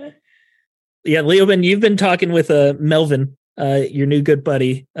 Yeah, Leoben, you've been talking with Melvin, your new good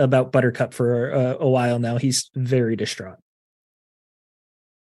buddy, about Buttercup for a while now. He's very distraught.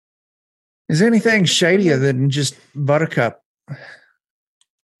 Is anything shadier than just Buttercup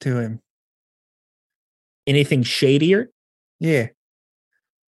to him? Anything shadier? Yeah.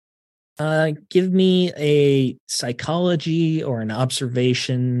 Give me a psychology or an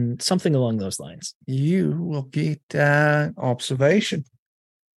observation, something along those lines. You will get observation.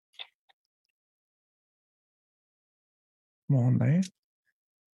 Come on, man.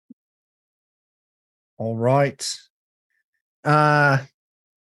 All right. I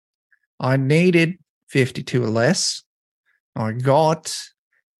needed 52 or less. I got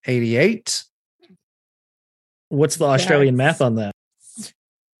 88. What's the Australian That's- math on that?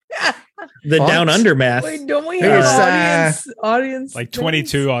 The What? down under math. Wait, don't we Here's, have audience? Like things?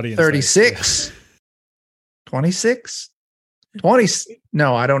 22 audience. 36. 26? 20.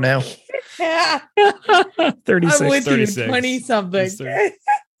 No, I don't know. 36. I'm with 36. you. 20 something. It's 30.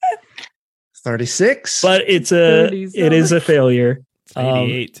 36. But it 30 is a failure. It's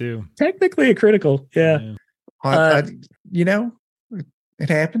 88 too. Technically a critical. Yeah. You know, it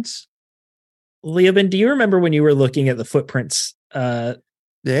happens. Leoben, do you remember when you were looking at the footprints Yeah.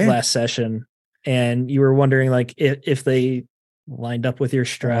 last session and you were wondering like if they lined up with your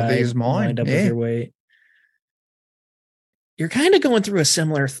stride, these mine, lined up yeah. with your weight? You're kind of going through a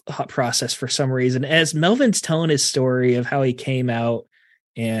similar thought process for some reason. As Melvin's telling his story of how he came out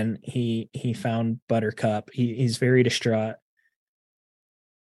and he found Buttercup, he's very distraught.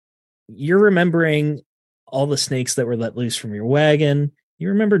 You're remembering all the snakes that were let loose from your wagon. You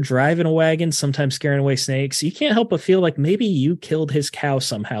remember driving a wagon, sometimes scaring away snakes. You can't help but feel like maybe you killed his cow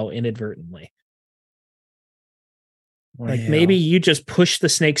somehow inadvertently. Like maybe you just pushed the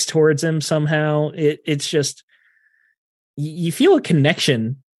snakes towards him somehow. It's just, you feel a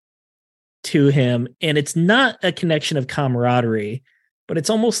connection to him, and it's not a connection of camaraderie, but it's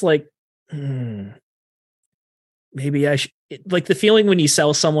almost like, maybe I should, like the feeling when you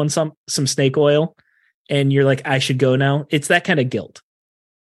sell someone some snake oil and you're like, I should go now. It's that kind of guilt.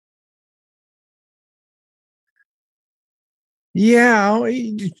 Yeah,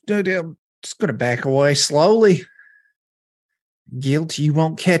 just going to back away slowly. Guilt, you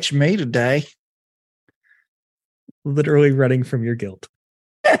won't catch me today. Literally running from your guilt.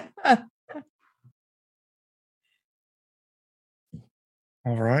 All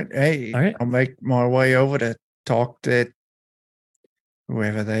right. Hey, All right. I'll make my way over to talk to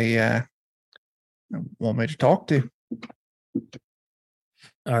whoever they want me to talk to.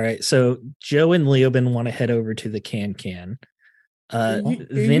 All right. So Joe and Leoben want to head over to the can. Are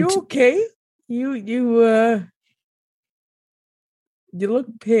you okay? You look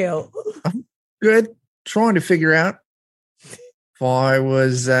pale. Good. Trying to figure out if I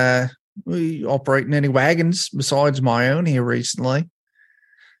was operating any wagons besides my own here recently.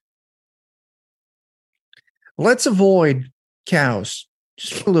 Let's avoid cows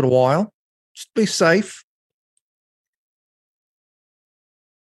just for a little while. Just be safe.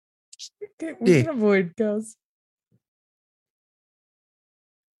 Okay, we can avoid cows.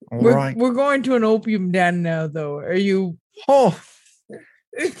 All We're right. going to an opium den now, though. Are you? Oh,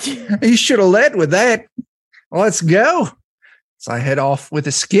 you should have led with that. Let's go. So I head off with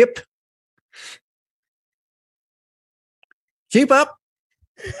a skip. Keep up.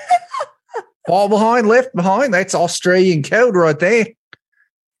 Fall behind, left behind. That's Australian code right there.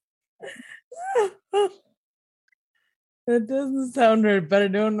 That doesn't sound right, but I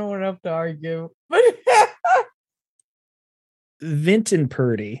don't know enough to argue. Vint and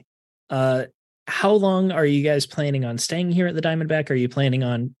Purdy, how long are you guys planning on staying here at the Diamondback? Are you planning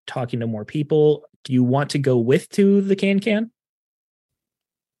on talking to more people? Do you want to go with to the can?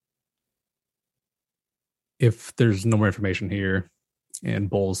 If there's no more information here and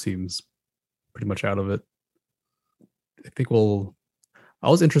Bull seems pretty much out of it, I think I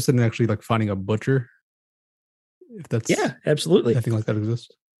was interested in actually like finding a butcher. If that's, Yeah, absolutely. anything like that exists.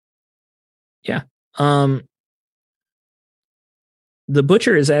 Yeah. The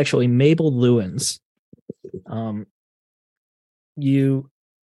butcher is actually Mabel Lewins. You,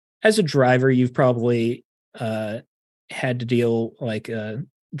 as a driver, you've probably had to deal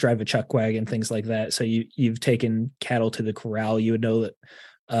drive a chuck wagon, things like that. So you've taken cattle to the corral. You would know that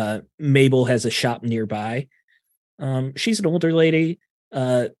Mabel has a shop nearby. She's an older lady,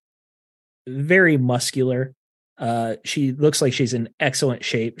 very muscular. She looks like she's in excellent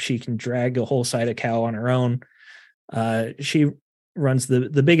shape. She can drag a whole side of cow on her own. She runs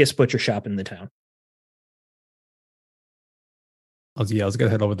the biggest butcher shop in the town. I was gonna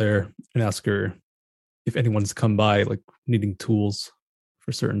head over there and ask her if anyone's come by, like needing tools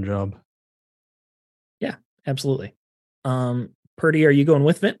for a certain job. Yeah, absolutely. Purdy, are you going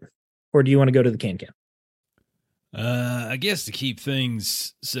with Vint, or do you want to go to the can? I guess to keep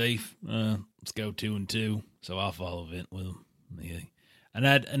things safe, let's go 2 and 2. So I'll follow Vint with him. Yeah.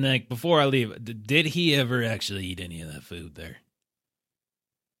 And like before I leave, did he ever actually eat any of that food there?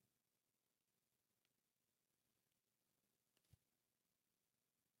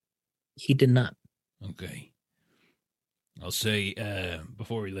 He did not. Okay. I'll say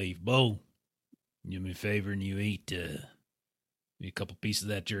before we leave, Bo, you do me a favor and you eat a couple pieces of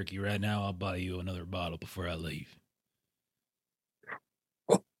that jerky right now. I'll buy you another bottle before I leave.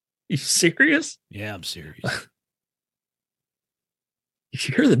 You serious? Yeah, I'm serious.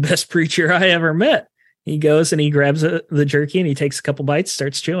 You're the best preacher I ever met. He goes and he grabs the jerky and he takes a couple bites,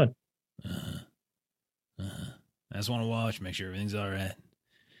 starts chewing. I just want to watch, make sure everything's all right.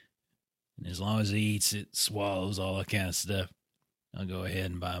 And as long as he eats it, swallows, all that kind of stuff, I'll go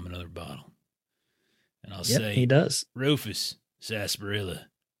ahead and buy him another bottle. And I'll say, he does. Rufus, sarsaparilla,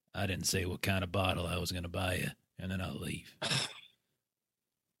 I didn't say what kind of bottle I was going to buy you, and then I'll leave.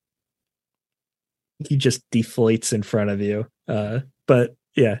 He just deflates in front of you. But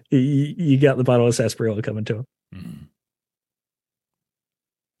yeah, you got the bottle of sarsaparilla coming to him. Mm.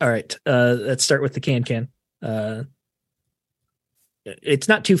 All right. Let's start with the can. It's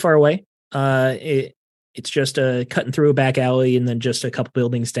not too far away. It's just cutting through a back alley and then just a couple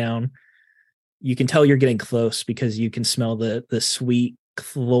buildings down. You can tell you're getting close because you can smell the sweet,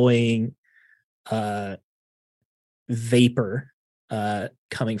 cloying vapor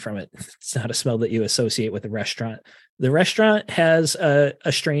coming from it. It's not a smell that you associate with a restaurant. The restaurant has a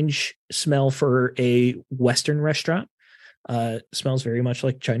strange smell for a Western restaurant. Smells very much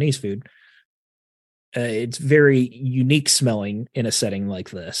like Chinese food. It's very unique smelling in a setting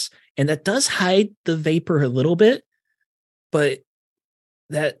like this. And that does hide the vapor a little bit, but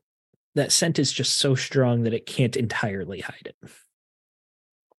that scent is just so strong that it can't entirely hide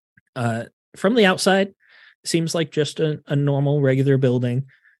it. From the outside, seems like just a normal, regular building.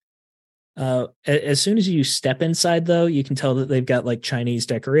 As soon as you step inside, though, you can tell that they've got like Chinese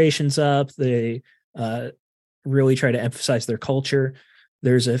decorations up. They really try to emphasize their culture.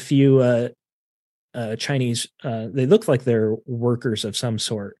 There's a few Chinese, they look like they're workers of some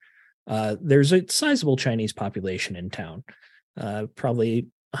sort. There's a sizable Chinese population in town, probably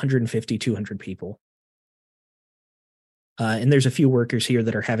 150, 200 people. And there's a few workers here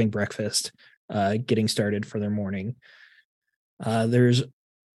that are having breakfast, getting started for their morning. There's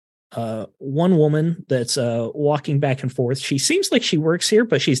one woman that's walking back and forth. She seems like she works here,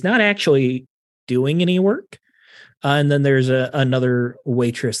 but she's not actually doing any work. And then there's another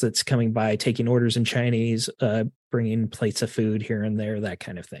waitress that's coming by, taking orders in Chinese, bringing plates of food here and there, that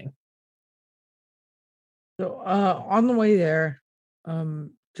kind of thing. So on the way there,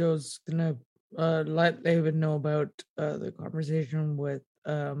 Joe's gonna let David know about the conversation with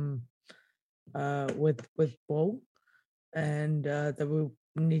Bo, and that we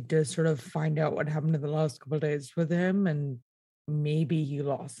need to sort of find out what happened in the last couple of days with him, and maybe he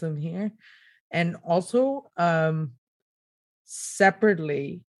lost him here. And also,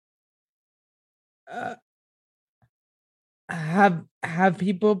 separately, have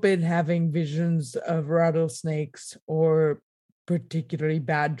people been having visions of rattlesnakes or particularly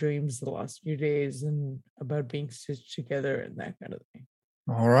bad dreams the last few days and about being stitched together and that kind of thing?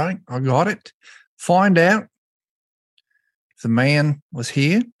 All right, I got it. Find out if the man was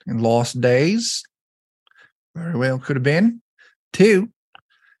here in lost days. Very well could have been. 2,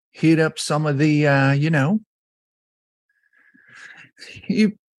 hit up some of the,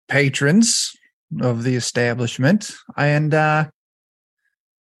 you patrons of the establishment and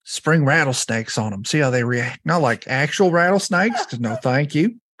spring rattlesnakes on them. See how they react. Not like actual rattlesnakes, because no thank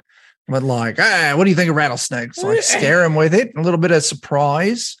you. But like, what do you think of rattlesnakes? Like scare them with it, a little bit of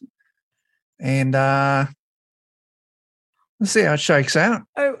surprise. And let's see how it shakes out.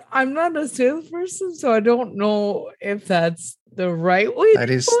 I'm not a salesperson, so I don't know if that's the right way. That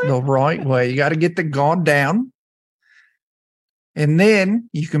is the right way. You got to get the guard down. And then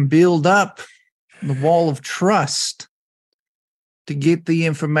you can build up the wall of trust to get the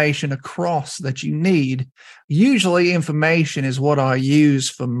information across that you need. Usually information is what I use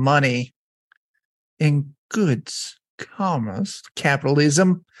for money in goods, commerce,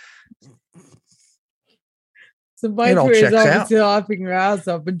 capitalism. So It Mike all is checks obviously laughing her ass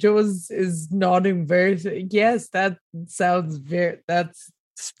off, and Joe is nodding very. Yes, that sounds that's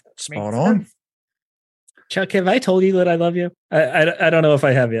Spot on. sense. Chuck, have I told you that I love you? I don't know if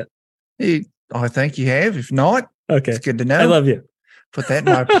I have yet. I think you have. If not, Okay. it's good to know. I love you. Put that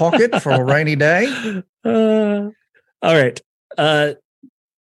in my pocket for a rainy day. All right.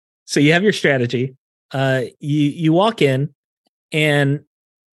 So you have your strategy. You walk in, and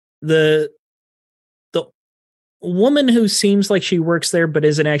the woman who seems like she works there but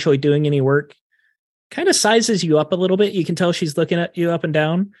isn't actually doing any work kind of sizes you up a little bit. You can tell she's looking at you up and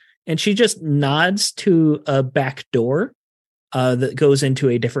down, and she just nods to a back door that goes into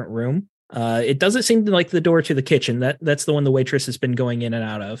a different room. It doesn't seem like the door to the kitchen. That's the one the waitress has been going in and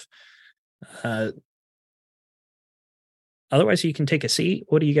out of. Otherwise, you can take a seat.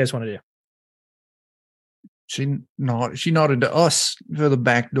 What do you guys want to do? She nodded to us for the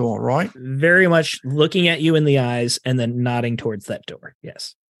back door, right? Very much looking at you in the eyes and then nodding towards that door.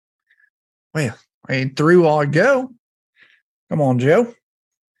 Yes. Well, and through I go. Come on, Joe.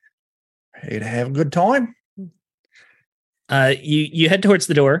 Ready to have a good time? You head towards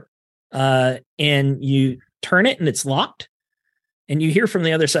the door, and you turn it, and it's locked. And you hear from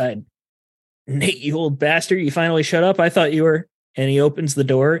the other side, "Nate, you old bastard! You finally shut up. I thought you were." And he opens the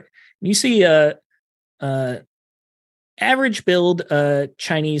door. And you see average build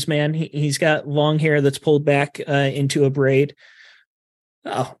Chinese man. He's got long hair that's pulled back into a braid.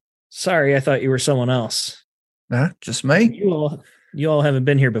 "Oh, sorry, I thought you were someone else." No, just me. You all haven't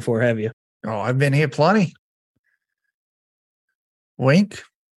been here before, have you? Oh, I've been here plenty. Wink.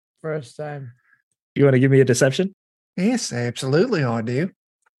 First time. You want to give me a deception? Yes, absolutely, I do.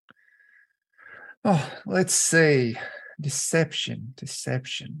 Oh, let's see. Deception.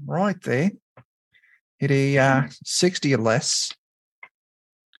 Right there. Hit a 60 or less.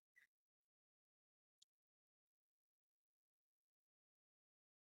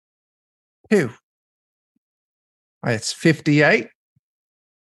 Two. That's 58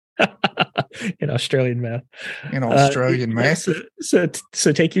 In Australian math. in Australian math. So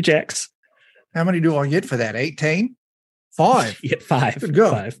take your jacks. How many do I get for that? 18? 5. You get 5. Good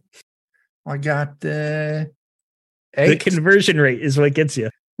go. 5. I got 8. The conversion rate is what gets you.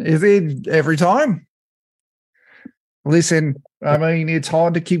 Is it every time? Listen, I mean, it's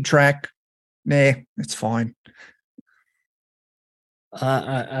hard to keep track. Nah, it's fine.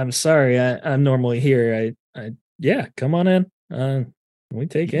 I'm sorry. I'm normally here. Yeah, come on in. We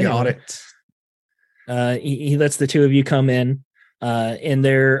take it. Got it. He lets the two of you come in, and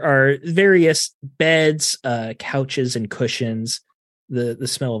there are various beds, couches, and cushions. The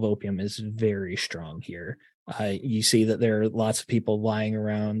smell of opium is very strong here. You see that there are lots of people lying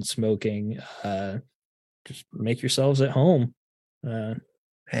around smoking. Just make yourselves at home.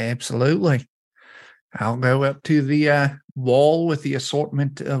 Absolutely. I'll go up to the wall with the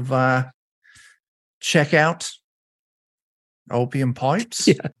assortment of checkout opium pipes.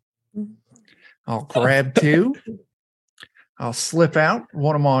 Yeah. I'll grab 2. I'll slip out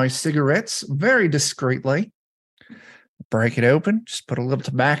one of my cigarettes very discreetly. Break it open. Just put a little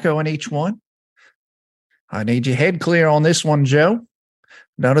tobacco in each one. I need your head clear on this one, Joe.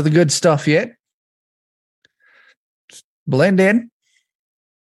 None of the good stuff yet. Just blend in.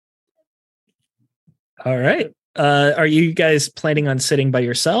 All right. Are you guys planning on sitting by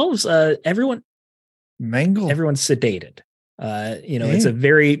yourselves? Everyone's sedated. It's a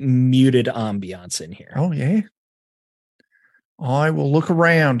very muted ambiance in here. Oh, yeah. I will look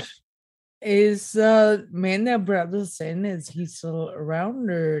around. Is man that brought us in, is he still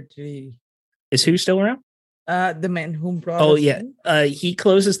around, or did he? Is who still around? The man who brought us in? He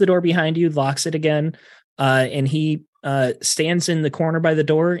closes the door behind you, locks it again, and he stands in the corner by the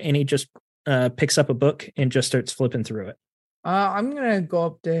door, and he just picks up a book and just starts flipping through it. I'm gonna go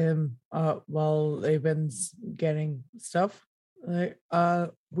up to him while Laban's getting stuff.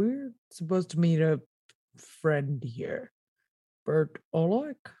 We're supposed to meet a friend here. Bert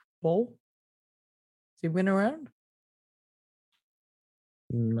Olak? Bull? Has he been around?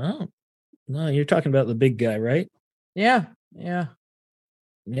 No, you're talking about the big guy, right? Yeah.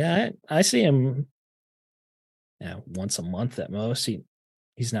 I see him once a month at most.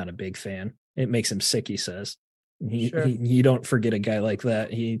 He's not a big fan. It makes him sick, he says. You don't forget a guy like that.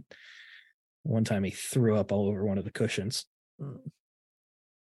 One time he threw up all over one of the cushions.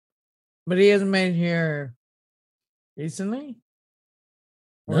 But he hasn't been here recently?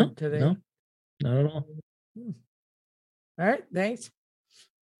 Or today? No, not at all. All right, thanks.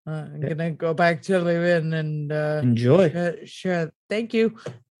 I'm gonna go back to Levin and enjoy. Share, thank you,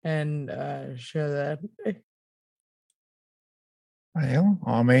 and share that. Well,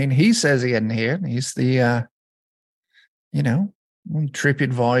 I mean, he says he isn't here. He's the, trip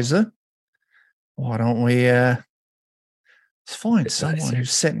advisor. Why don't we let's find someone Advisor.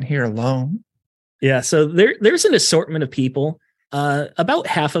 who's sitting here alone? Yeah, so there's an assortment of people. About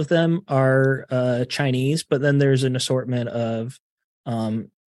half of them are Chinese, but then there's an assortment of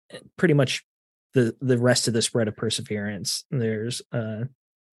pretty much the rest of the spread of Perseverance. There's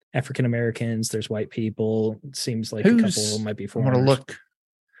African Americans, there's white people. It seems like a couple of them might be I'm foreigners. going to look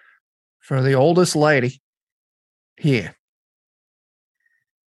for the oldest lady here.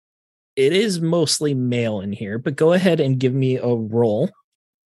 It is mostly male in here, but go ahead and give me a roll.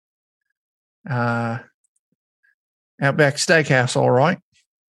 Outback Steakhouse, all right.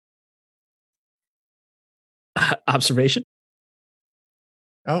 Observation.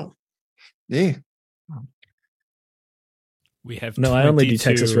 Oh, yeah. We have No, I only do 22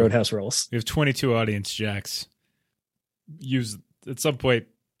 Texas Roadhouse rolls. We have 22 audience jacks. Use at some point.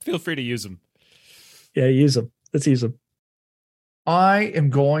 Feel free to use them. Yeah, use them. Let's use them. I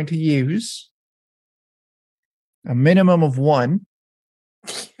am going to use a minimum of 1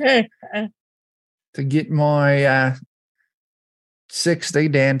 to get my 60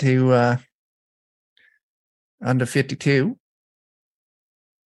 down to under 52.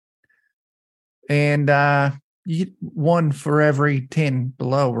 And you get 1 for every 10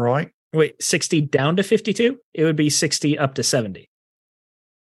 below, right? Wait, 60 down to 52? It would be 60 up to 70.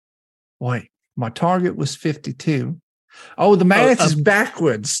 Wait, my target was 52. Oh, the math is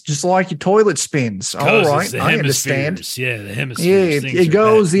backwards, just like your toilet spins. All right, I understand. Yeah, the hemispheres. Yeah, it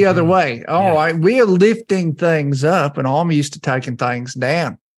goes the other way. All right, we're lifting things up, and I'm used to taking things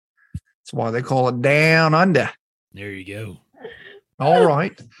down. That's why they call it down under. There you go. All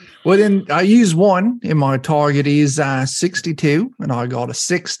right. Well, then I use 1, and my target is 62, and I got a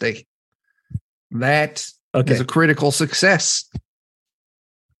 60. That is a critical success.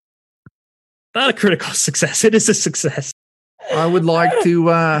 Not a critical success. It is a success. I would like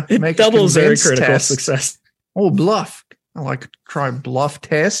to make doubles a are a critical test. success. Oh, bluff. I like to try bluff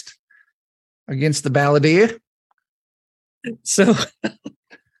test against the balladeer. So,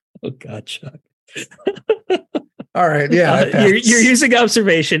 oh God, Chuck. All right, yeah. You're using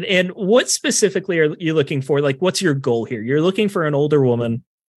observation. And what specifically are you looking for? Like, what's your goal here? You're looking for an older woman.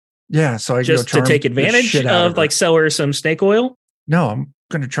 Yeah, so I just to take advantage of like sell her some snake oil. No, I'm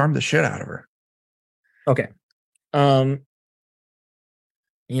going to charm the shit out of her. Okay.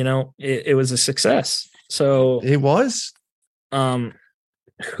 It was a success. So it was.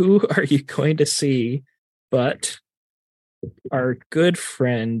 Who are you going to see but our good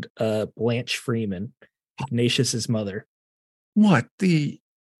friend Blanche Freeman, Ignatius's mother? What the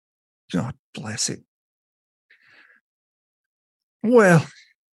God bless it. Well,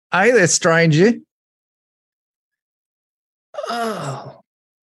 hey there, stranger. Oh.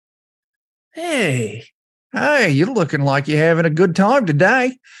 Hey. Hey, you're looking like you're having a good time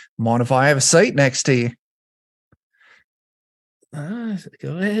today. Mind if I have a seat next to you?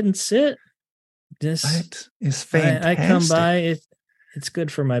 Go ahead and sit. That is fantastic. I come by. It's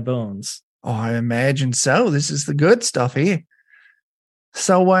good for my bones. Oh, I imagine so. This is the good stuff here.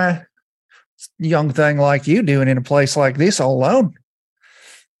 So, young thing like you doing in a place like this all alone?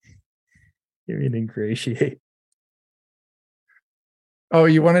 You're an ingratiate. Oh,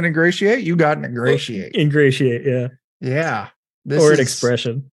 you want an ingratiate? You got an ingratiate. Ingratiate, yeah. Yeah. Or an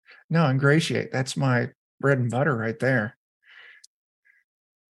expression. No, ingratiate. That's my bread and butter right there.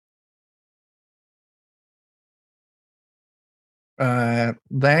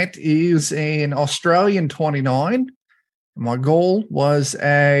 That is an Australian 29. My goal was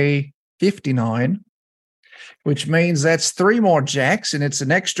a 59, which means that's 3 more jacks, and it's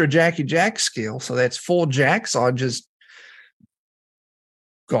an extra Jackie Jack skill. So that's 4 jacks. I just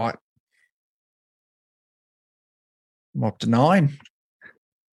got I'm up to 9.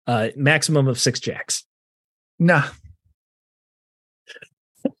 Maximum of 6 jacks. Nah.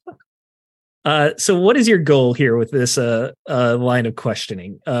 So what is your goal here with this line of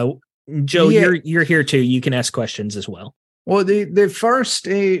questioning? Joe, you're here too. You can ask questions as well. Well, the first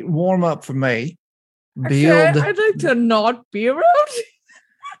warm up for me. I'd like to not be around.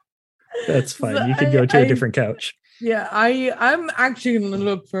 That's fine. You can go to a different couch. Yeah, I'm actually gonna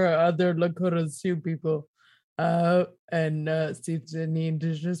look for other Lakota Sioux people, and see if they need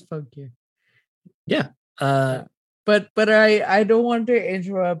to just fuck you. Yeah. But I don't want to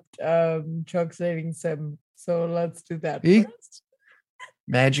interrupt Chuck's dating sim, so let's do that first.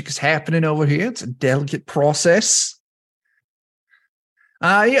 Magic is happening over here. It's a delicate process.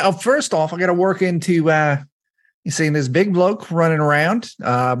 First off, I got to work into you seeing this big bloke running around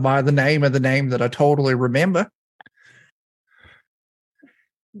by the name that I totally remember.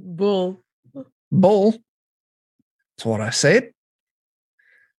 Bull. Bull. That's what I said.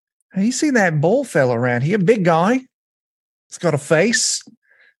 Hey, you see that bull fella around here? Big guy. He's got a face.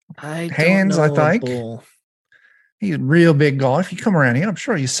 I Hands, don't know I a think. bull. He's a real big guy. If you come around here, I'm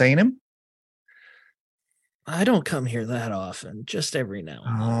sure you've seen him. I don't come here that often, just every now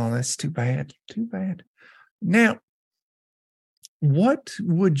and then. Oh, that's too bad. Too bad. Now, what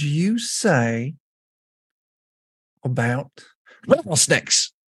would you say about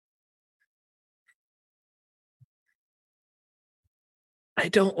rattlesnakes? I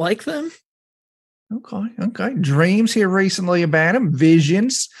don't like them. Okay. Dreams here recently about him,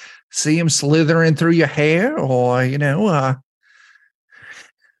 visions, see him slithering through your hair, or in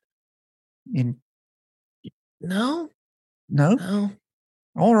No. no.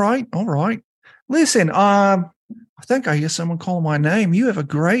 All right. Listen, I think I hear someone calling my name. You have a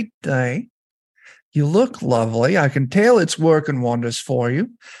great day. You look lovely. I can tell it's working wonders for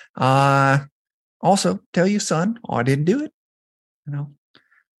you. Also, tell your son I didn't do it.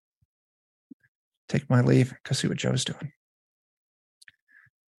 Take my leave. Go see what Joe's doing.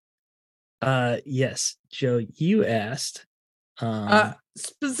 Yes, Joe, you asked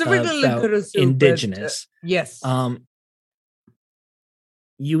Specifically about Lakota Sioux, indigenous. but, yes.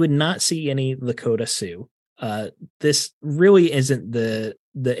 You would not see any Lakota Sioux. This really isn't the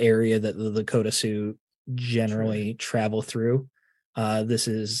area that the Lakota Sioux generally travel through. This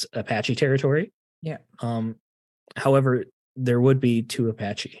is Apache territory. Yeah. However, there would be 2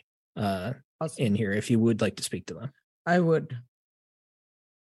 Apache Awesome. in here if you would like to speak to them. I would.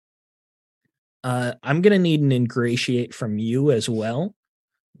 I'm gonna need an ingratiate from you as well.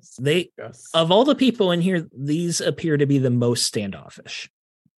 Yes. Of all the people in here, these appear to be the most standoffish.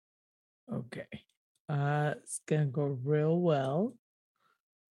 Okay. It's gonna go real well.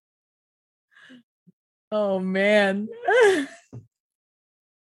 Oh man.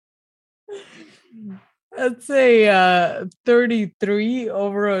 I'd say 33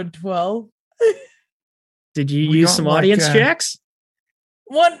 over a 12. Did you We use got some like, audience checks?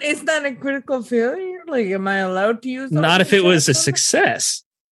 What is that a critical failure? Like, am I allowed to use? Not if it was a audience checks on success.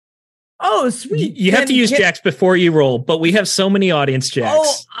 that? Oh, sweet. You have to use jacks before you roll, but we have so many audience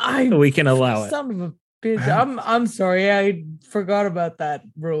jacks we can allow it. Son of a bitch. I'm sorry. I forgot about that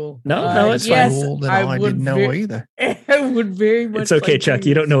rule. No, it's That's fine. a rule that I didn't know either. I would very much. It's okay, like Chuck.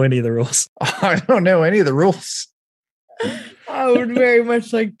 You don't know any of the rules. I don't know any of the rules. I would very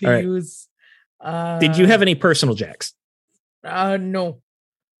much like to use. Did you have any personal jacks? No.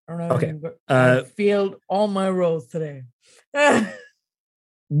 I don't know. Okay. I failed all my rolls today.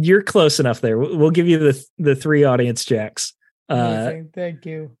 You're close enough there. We'll give you the 3 audience jacks. Thank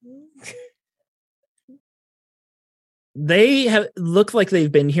you. They look like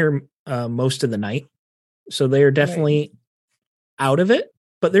they've been here most of the night, so they are definitely out of it,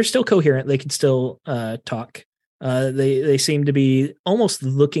 but they're still coherent. They can still talk. They seem to be almost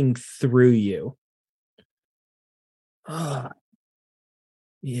looking through you.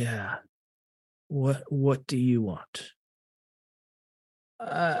 Yeah. What do you want?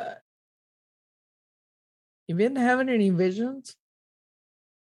 You been having any visions?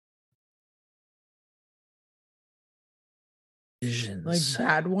 Visions. Like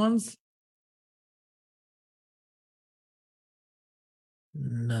bad ones?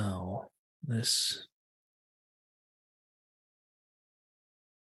 No.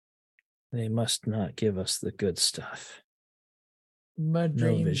 They must not give us the good stuff. Bad No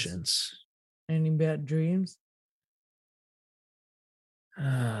dreams. visions. Any bad dreams?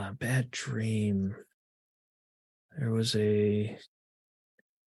 Bad dream. There was a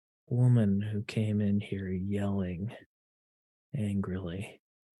woman who came in here yelling angrily.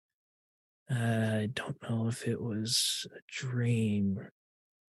 I don't know if it was a dream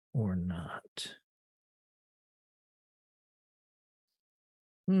or not.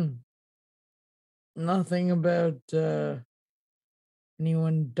 Nothing about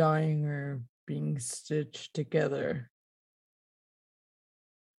anyone dying or being stitched together.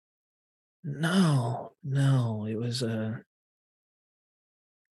 No. It was an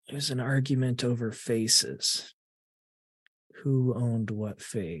argument over faces. Who owned what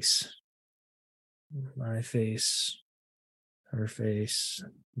face? My face, her face,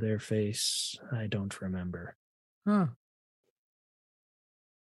 their face. I don't remember. Huh.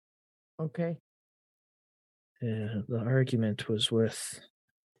 Okay. Yeah, the argument was with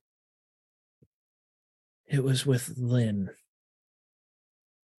Lynn.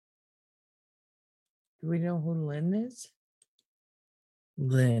 Do we know who Lynn is?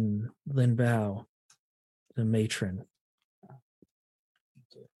 Lynn Bao, the matron.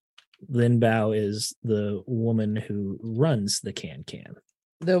 Lynn Bao is the woman who runs the can.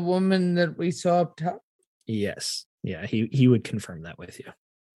 The woman that we saw up top. Yes. Yeah, he would confirm that with you.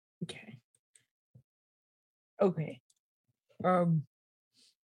 Okay. Okay. I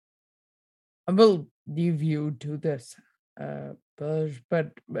will leave you to this, Buzz,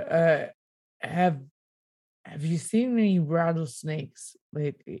 but have you seen any rattlesnakes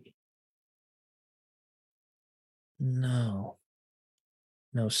lately? No.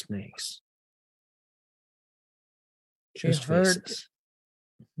 No snakes. You Just heard- faces.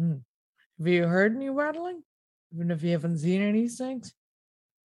 Have you heard any rattling? Even if you haven't seen any snakes?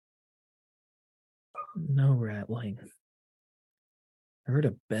 No rattling. I heard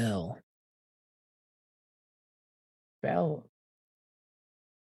a bell. Bell.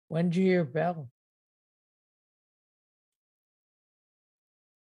 When did you hear bell?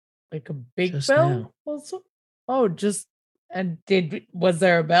 Like a big Just bell now. also? Oh, just and was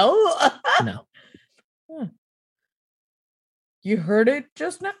there a bell? No. Huh. You heard it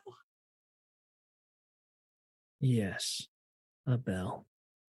just now? Yes. A bell.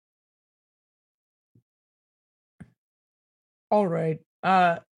 All right.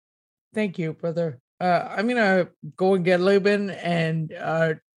 Thank you, brother. I'm gonna go and get Lubin and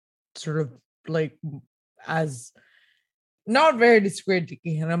sort of like as not very discreet,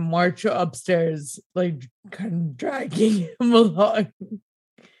 kind of march upstairs, like kind of dragging him along.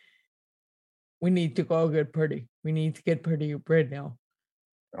 We need to go get Purdy. We need to get Purdy right now.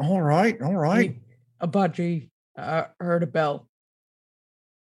 All right. Apache heard a bell.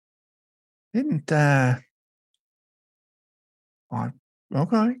 Didn't okay.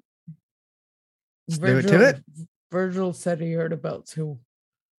 Let's do it to it. Virgil said he heard a bell too.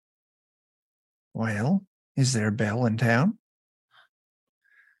 Well, is there a bell in town?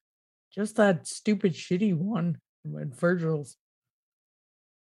 Just that stupid shitty one at Virgil's.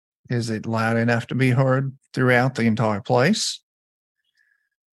 Is it loud enough to be heard throughout the entire place?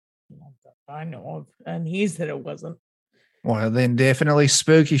 I know of, and he said it wasn't. Well, then definitely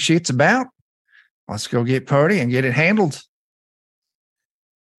spooky shit's about. Let's go get Purdy and get it handled.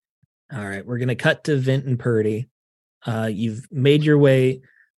 All right, we're gonna cut to Vint and Purdy. You've made your way,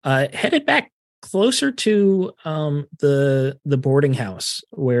 headed back closer to the boarding house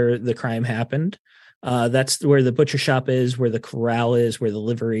where the crime happened. That's where the butcher shop is, where the corral is, where the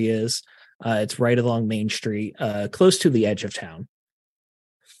livery is. It's right along Main Street, close to the edge of town.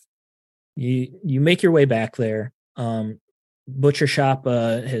 You make your way back there. Butcher shop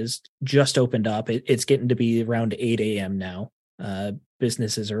has just opened up. It's getting to be around 8 a.m. now.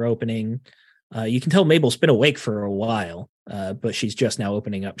 Businesses are opening. You can tell Mabel's been awake for a while, but she's just now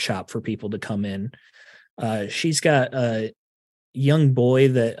opening up shop for people to come in. She's got a young boy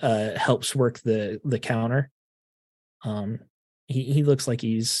that helps work the counter. He looks like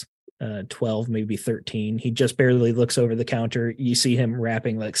he's 12, maybe 13. He just barely looks over the counter. You see him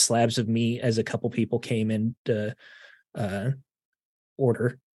wrapping like slabs of meat as a couple people came in to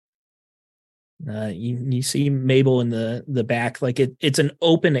order. You see Mabel in the back, like it's an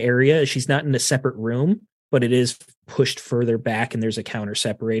open area. She's not in a separate room, but it is pushed further back and there's a counter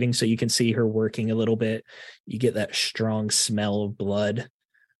separating. So you can see her working a little bit. You get that strong smell of blood.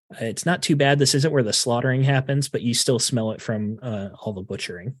 It's not too bad. This isn't where the slaughtering happens, but you still smell it from all the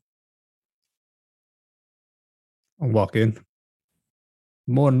butchering. I'll walk in.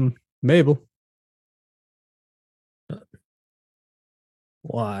 Morning, Mabel.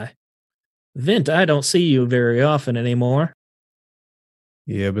 Why? Vint, I don't see you very often anymore.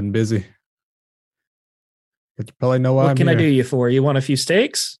 Yeah, I've been busy. But you probably know why What I'm can I here. do you for? You want a few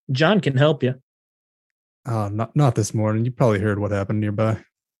steaks? John can help you. Not this morning. You probably heard what happened nearby.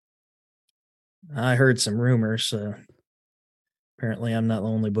 I heard some rumors. Apparently, I'm not the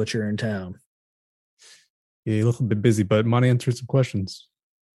only butcher in town. Yeah, you look a bit busy, but might answer some questions.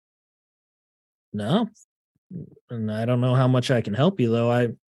 No, and I don't know how much I can help you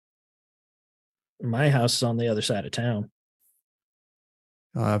though. My house is on the other side of town.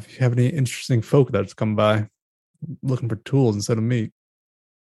 If you have any interesting folk that's come by looking for tools instead of meat.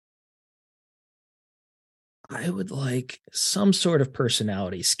 I would like some sort of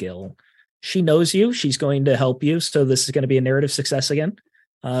personality skill. She knows you. She's going to help you. So this is going to be a narrative success again.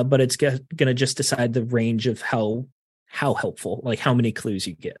 But it's going to just decide the range of how helpful, like how many clues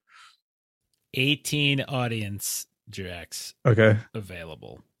you get. 18 audience Jax Okay.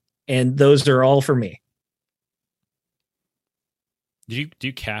 available. And those are all for me. Do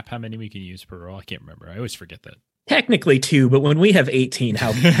you cap how many we can use per roll? I can't remember. I always forget that. Technically 2, but when we have 18,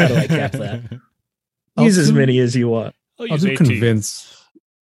 how do I cap that? I'll Use as do- many as you want. I'll I'll use do 18. convince.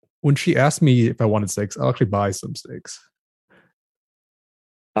 When she asked me if I wanted steaks, I'll actually buy some steaks.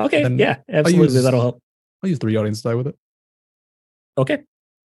 Okay, Then yeah, absolutely. That'll help. I'll use 3 audience die with it. Okay.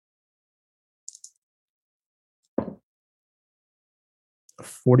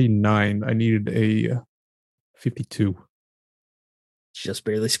 49. I needed a 52. Just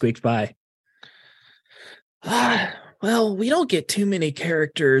barely squeaked by. Well, we don't get too many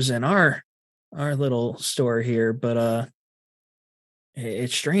characters in our little store here, but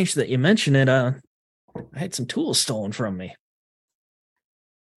it's strange that you mention it. I had some tools stolen from me.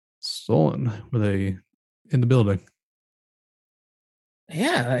 Stolen? Were they in the building?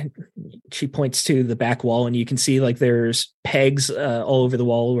 Yeah, she points to the back wall, and you can see like there's pegs all over the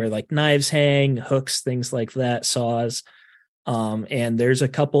wall where like knives hang, hooks, things like that, saws. And there's a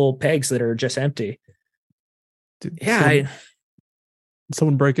couple pegs that are just empty. Did Yeah,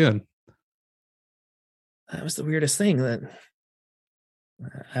 someone break in? that was the weirdest thing. That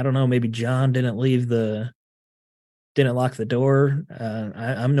I don't know. Maybe John didn't lock the door.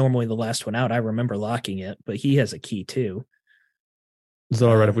 I'm normally the last one out. I remember locking it, but he has a key too. Is it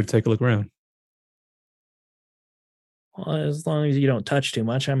all right if we take a look around? Well, as long as you don't touch too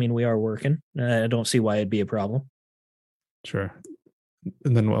much. I mean, we are working. I don't see why it'd be a problem. Sure.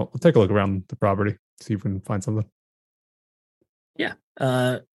 And then we'll take a look around the property, see if we can find something. Yeah.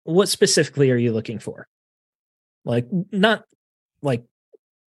 What specifically are you looking for? Like, not like,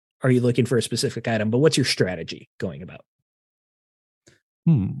 are you looking for a specific item, but what's your strategy going about?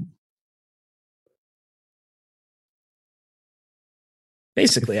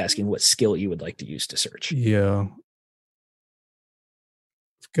 Basically asking what skill you would like to use to search. Yeah.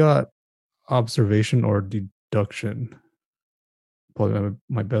 I've got observation or deduction. Probably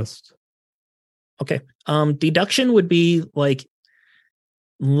my best. Okay. Deduction would be like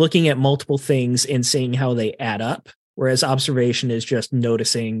looking at multiple things and seeing how they add up, whereas observation is just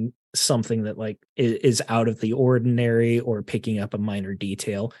noticing something that like is out of the ordinary or picking up a minor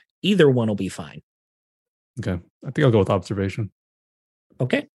detail. Either one will be fine. Okay. I think I'll go with observation.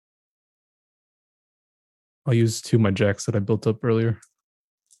 Okay. I'll use 2 of my jacks that I built up earlier.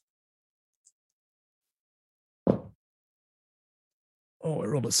 Oh, I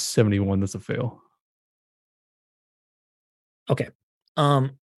rolled a 71. That's a fail. Okay.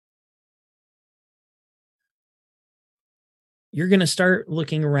 You're going to start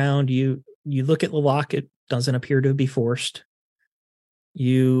looking around. You look at the lock. It doesn't appear to be forced.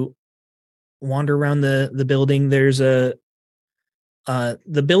 You wander around the building. There's the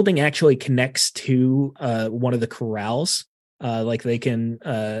building actually connects to one of the corrals. Like they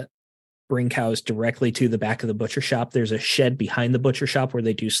can bring cows directly to the back of the butcher shop. There's a shed behind the butcher shop where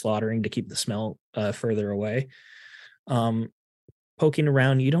they do slaughtering to keep the smell further away. Poking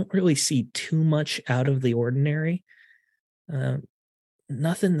around, you don't really see too much out of the ordinary.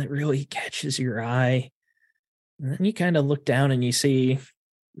 Nothing that really catches your eye. And then you kind of look down and you see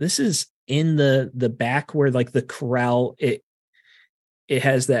this is in the back where like the corral, it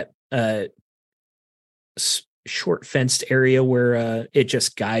has that short fenced area where it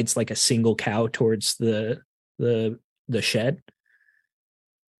just guides like a single cow towards the shed.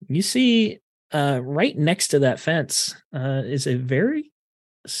 You see right next to that fence is a very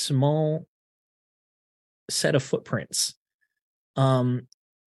small set of footprints.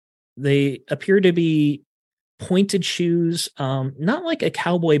 They appear to be pointed shoes, not like a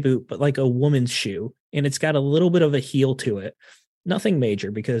cowboy boot, but like a woman's shoe. And it's got a little bit of a heel to it. Nothing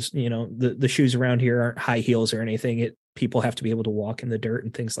major because, you know, the shoes around here aren't high heels or anything. People have to be able to walk in the dirt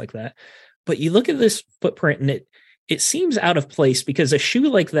and things like that. But you look at this footprint and it seems out of place because a shoe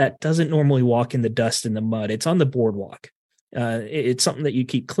like that doesn't normally walk in the dust and the mud. It's on the boardwalk. It's something that you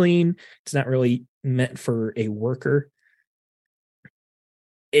keep clean. It's not really meant for a worker.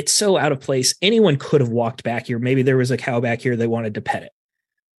 It's so out of place. Anyone could have walked back here. Maybe there was a cow back here. They wanted to pet it.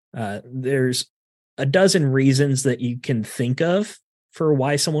 There's a dozen reasons that you can think of for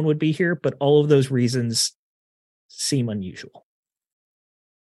why someone would be here, but all of those reasons seem unusual.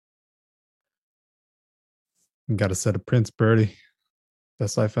 Got a set of prints, Birdie.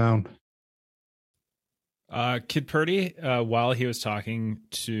 Best I found. Kid Purdy, while he was talking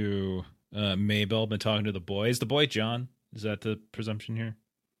to Maybell, been talking to the boy. Is the boy John? Is that the presumption here?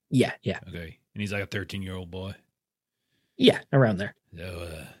 Yeah. Okay. And he's like a 13-year-old boy? Yeah, around there.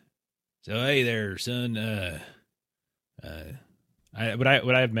 So hey there, son. Would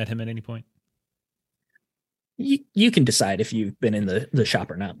I have met him at any point? You can decide if you've been in the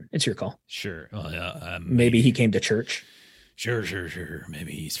shop or not. It's your call. Sure. Maybe he came to church. Sure.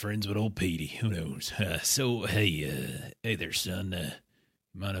 Maybe he's friends with old Petey. Who knows? So, hey there, son.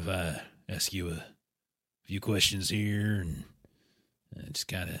 Mind if I ask you a few questions here? And just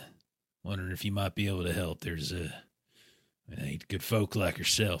kind of wondering if you might be able to help. There's good folk like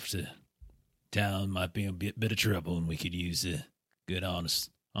yourself. To town might be a bit of trouble, and we could use good, honest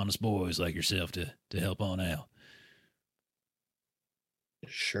boys like yourself to help on out.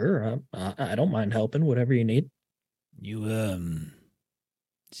 Sure, I don't mind helping. Whatever you need. You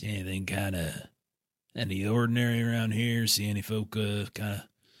see anything kind of any ordinary around here? See any folk kind of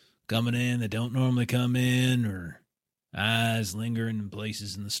coming in that don't normally come in, or eyes lingering in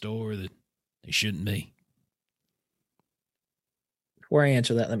places in the store that they shouldn't be? Before I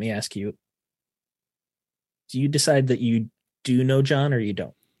answer that, let me ask you: do you decide that you do know John or you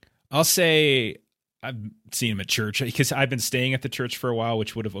don't? I'll say I've seen him at church because I've been staying at the church for a while,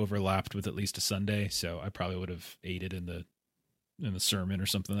 which would have overlapped with at least a Sunday. So I probably would have aided in the sermon or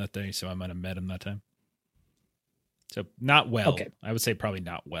something that day. So I might have met him that time. So not well. Okay. I would say probably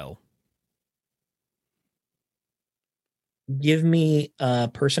not well. Give me a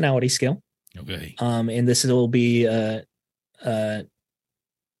personality skill. Okay. And this will be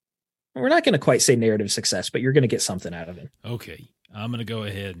we're not going to quite say narrative success, but you're going to get something out of it. Okay. I'm going to go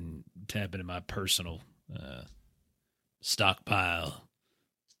ahead and tap into my personal stockpile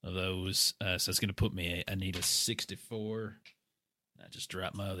of those. So it's going to put me, I need a 64. I just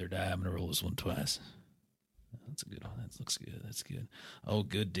dropped my other die. I'm going to roll this one twice. That's a good one. That looks good. That's good. Oh,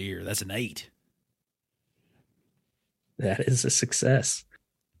 good dear. That's an 8. That is a success.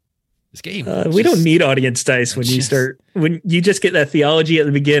 This game. We don't need audience dice when you just get that theology at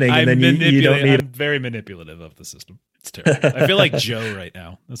the beginning, and then you don't need. I'm very manipulative of the system. It's terrible. I feel like Joe right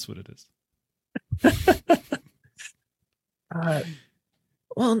now. That's what it is.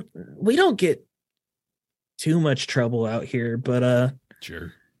 Well, we don't get too much trouble out here, but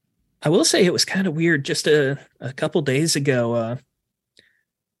Sure. I will say it was kind of weird. Just a couple days ago,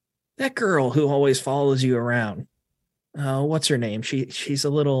 that girl who always follows you around. What's her name? She's a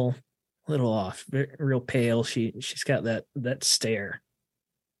little off, real pale. She's got that stare.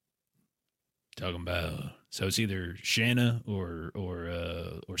 Talking about, so it's either Shanna or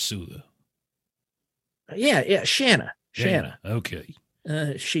Sula. Yeah, Shanna. Okay.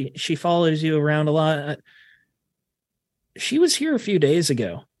 She follows you around a lot. She was here a few days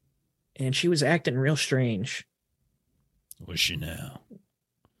ago, and she was acting real strange. What's she now?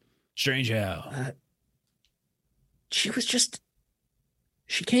 Strange how? She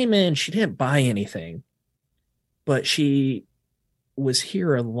came in, she didn't buy anything, but she was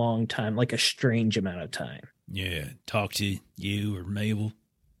here a long time, like a strange amount of time. Yeah. Talk to you or Mabel?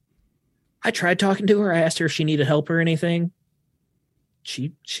 I tried talking to her. I asked her if she needed help or anything.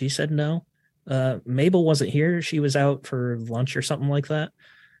 She said no. Mabel wasn't here. She was out for lunch or something like that.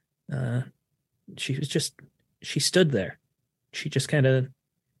 She stood there. She just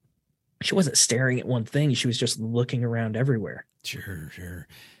she wasn't staring at one thing. She was just looking around everywhere. Sure.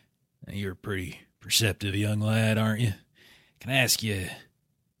 Now, you're a pretty perceptive young lad, aren't you? Can I ask you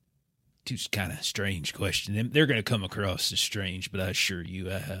two kind of strange questions? They're going to come across as strange, but I assure you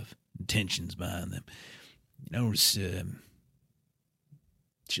I have intentions behind them. You notice,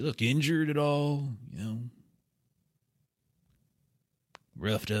 she look injured at all? You know,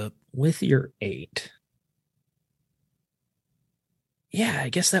 roughed up? With your 8. Yeah, I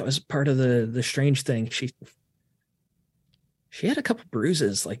guess that was part of the strange thing. She had a couple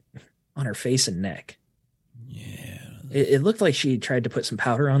bruises like on her face and neck. Yeah. It looked like she tried to put some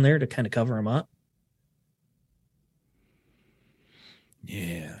powder on there to kind of cover them up.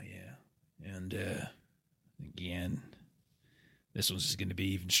 Yeah. And again, this one's going to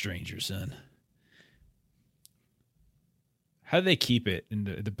be even stranger, son. How do they keep it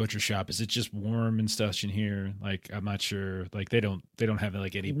in the butcher shop? Is it just warm and stuff in here? Like, I'm not sure. Like, they don't have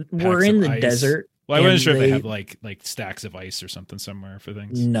like any. We're in the ice. desert. Well, I wasn't sure if they have like stacks of ice or something somewhere for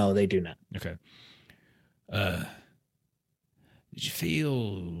things. No, they do not. Okay. Did you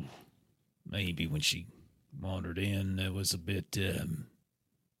feel maybe when she wandered in there was a bit the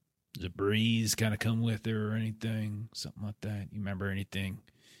breeze kind of come with her or anything, something like that? You remember anything?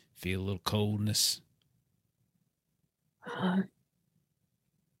 Feel a little coldness?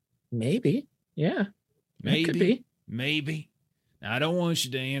 Maybe. Yeah. It could be. Maybe. Now, I don't want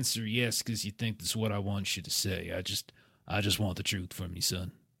you to answer yes because you think that's what I want you to say. I just want the truth from you,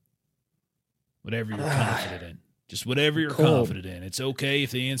 son. Whatever you're confident in. Just whatever you're confident in. It's okay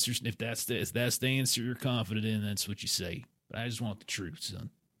if that's the answer you're confident in, that's what you say. But I just want the truth, son.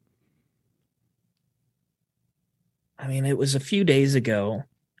 I mean, it was a few days ago,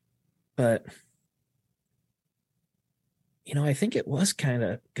 but I think it was kind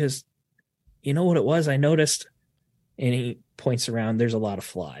of because you know what it was? I noticed, and he points around, there's a lot of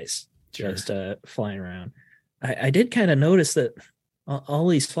flies just flying around. I did kind of notice that all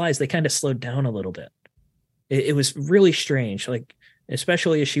these flies, they kind of slowed down a little bit. It was really strange, like,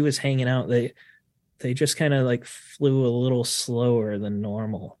 especially as she was hanging out, they just kind of like flew a little slower than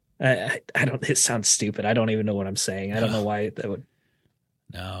normal. I don't, it sounds stupid. I don't even know what I'm saying. I don't know why that would.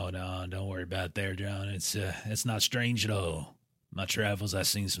 No, don't worry about it there, John. It's not strange at all. My travels, I've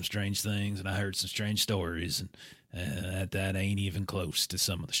seen some strange things, and I heard some strange stories, and that ain't even close to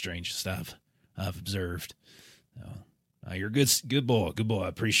some of the strangest I've observed. You're a good boy, I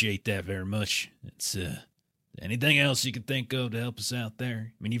appreciate that very much. It's anything else you can think of to help us out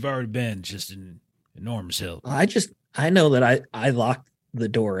there? I mean, you've already been just an enormous help. I know that I lock the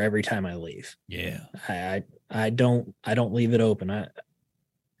door every time I leave. Yeah, I don't leave it open. I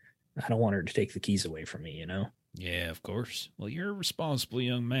don't want her to take the keys away from me, Yeah, of course. Well, you're a responsible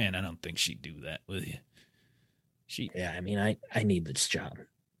young man. I don't think she'd do that with you. Yeah, I mean, I need this job.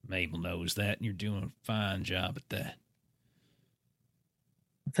 Mabel knows that, and you're doing a fine job at that.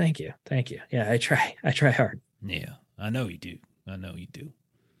 Thank you. Yeah, I try hard. Yeah, I know you do.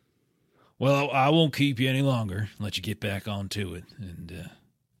 Well, I won't keep you any longer. Let you get back onto it, and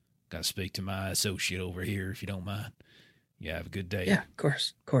got to speak to my associate over here, if you don't mind. You have a good day. Yeah, of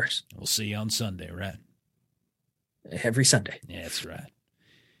course. We'll see you on Sunday, right? Every Sunday. Yeah, that's right.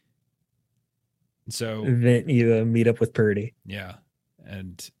 So Vint, you meet up with Purdy. Yeah,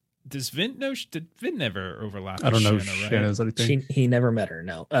 and does Vint know? Did Vint never overlap? I don't know. Shanna, right? Shanna's anything. He never met her.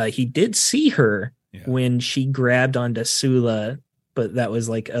 No, he did see her when she grabbed onto Sula, but that was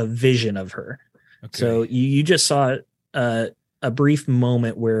like a vision of her. Okay. So you just saw a brief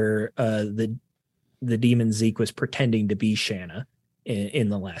moment where the demon Zeke was pretending to be Shanna in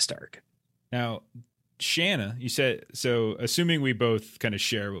the last arc. Now, Shanna, you said, so assuming we both kind of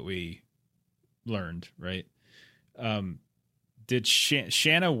share what we learned, right? Did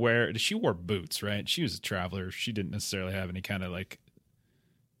Shanna wear boots, right? She was a traveler. She didn't necessarily have any kind of like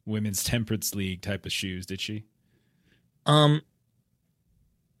women's temperance league type of shoes, did she? Well,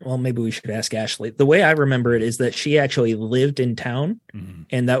 maybe we should ask Ashley. The way I remember it is that she actually lived in town,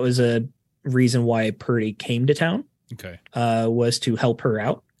 and that was a reason why Purdy came to town. Okay. Was to help her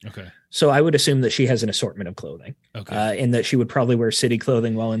out. Okay. So I would assume that she has an assortment of clothing. Okay. And that she would probably wear city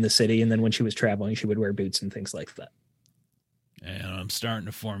clothing while in the city, and then when she was traveling, she would wear boots and things like that. And I'm starting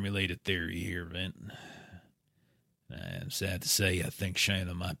to formulate a theory here, Vint. I'm sad to say I think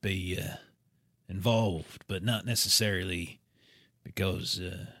Shanna might be involved, but not necessarily because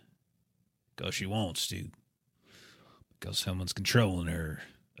she wants to. Because someone's controlling her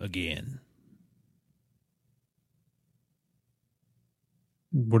again.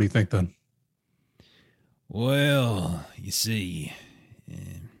 What do you think then? Well, you see,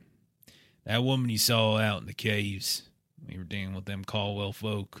 that woman you saw out in the caves, we were dealing with them Caldwell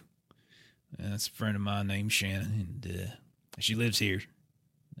folk. That's a friend of mine named Shannon, and she lives here.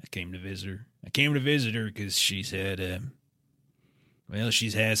 I came to visit her because she's had,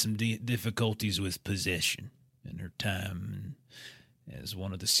 she's had some difficulties with possession in her time, and as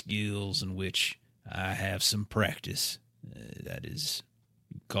one of the skills in which I have some practice, that is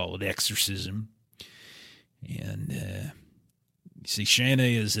called exorcism. And you see, Shanna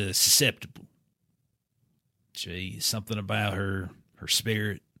is susceptible. Something about her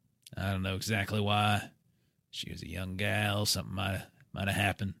spirit. I don't know exactly why. She was a young gal. Something might have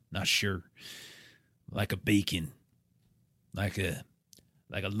happened. Not sure. Like a beacon, like a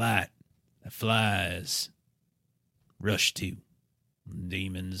light that flies. Rush to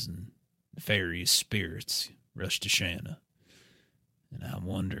demons and nefarious spirits. Rush to Shanna. And I'm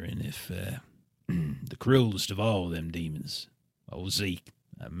wondering if the cruelest of all them demons, old Zeke,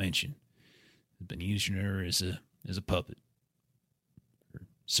 I mentioned, has been using her as a puppet for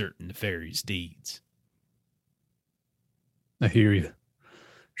certain nefarious deeds. I hear you.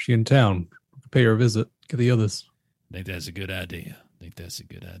 She in town. Pay her a visit. Get the others. I think that's a good idea.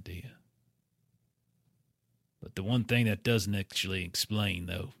 But the one thing that doesn't actually explain,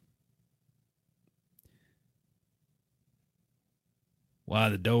 though, why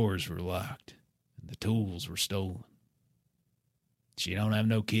the doors were locked and the tools were stolen. She don't have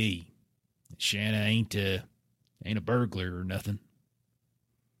no key. Shanna ain't a burglar or nothing.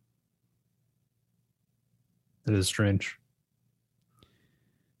 That is strange.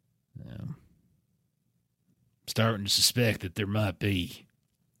 Starting to suspect that there might be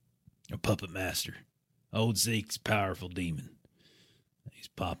a puppet master. Old Zeke's a powerful demon. He's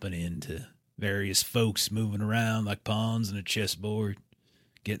popping into various folks moving around like pawns in a chessboard.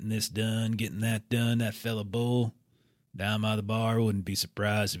 Getting this done, getting that done. That fella Bull down by the bar, wouldn't be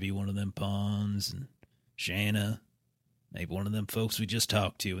surprised if he one of them pawns. And Shanna, maybe one of them folks we just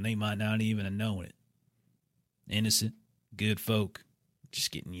talked to, and they might not even have known it. Innocent, good folk,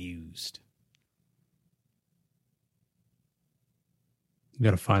 just getting used. You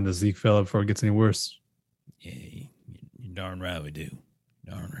gotta find the Zeke fella before it gets any worse. Yeah, you're darn right we do.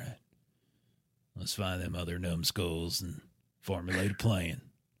 Darn right. Let's find them other numbskulls and formulate a plan.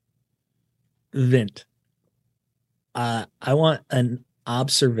 Vint. I want an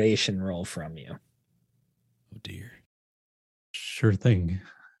observation roll from you. Oh dear. Sure thing.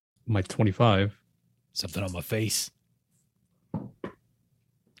 My 25. Something on my face.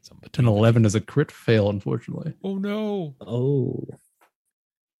 An 11 is a crit fail, unfortunately. Oh no.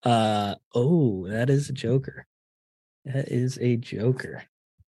 That is a joker. That is a joker.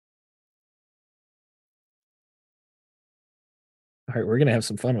 All right, we're gonna have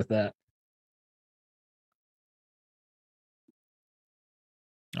some fun with that.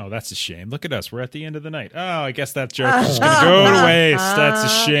 Oh, that's a shame. Look at us. We're at the end of the night. Oh, I guess that joke is going to go to waste. That's a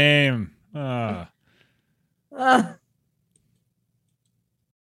shame.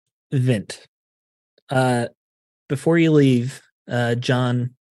 Vint. Before you leave,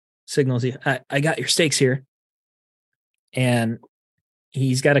 John signals you, I got your steaks here. And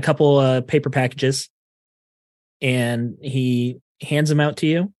he's got a couple paper packages. And he hands them out to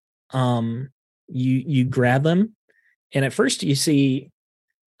you. You grab them. And at first you see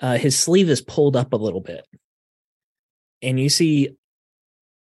his sleeve is pulled up a little bit. And you see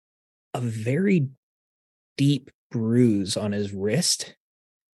a very deep bruise on his wrist,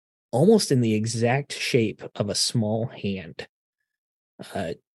 almost in the exact shape of a small hand.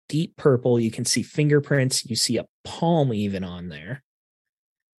 Deep purple. You can see fingerprints. You see a palm even on there.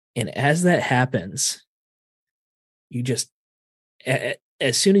 And as that happens, you just,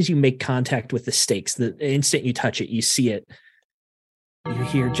 as soon as you make contact with the stakes, the instant you touch it, you see it. You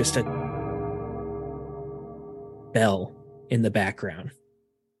hear just a bell in the background.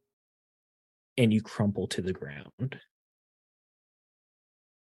 And you crumple to the ground.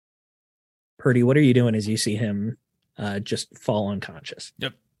 Purdy, what are you doing as you see him just fall unconscious?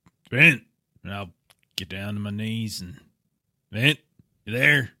 Yep. Vint. And I'll get down to my knees and Vint, you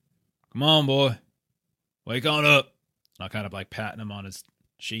there? Come on, boy. Wake on up. I'll kind of like patting him on his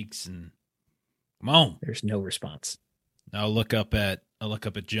cheeks and come on. There's no response. I'll look up at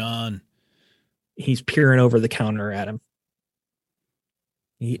John. He's peering over the counter at him.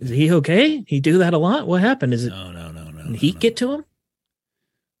 Is he okay? He do that a lot? What happened? Is it No. Did heat get to him?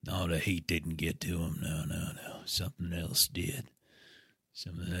 No, the heat didn't get to him. No. Something else did.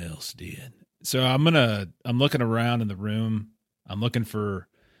 So I'm looking around in the room. I'm looking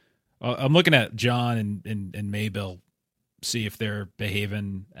at John and Mabel, see if they're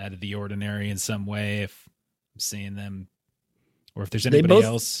behaving out of the ordinary in some way, if I'm seeing them, or if there's anybody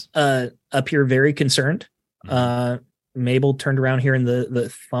else. Appear very concerned. Mhm. Mabel turned around hearing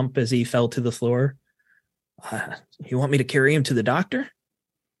the thump as he fell to the floor. You want me to carry him to the doctor?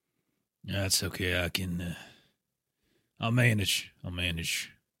 That's okay. I can. I'll manage.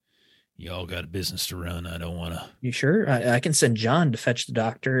 Y'all got a business to run. I don't want to. You sure? I can send John to fetch the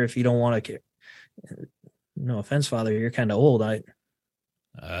doctor if you don't want to. No offense, Father. You're kind of old. I've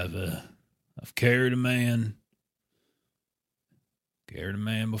carried a man. Carried a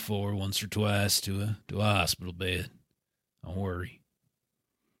man before, once or twice, to a hospital bed. Don't worry.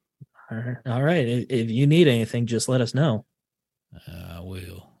 All right. If you need anything, just let us know. I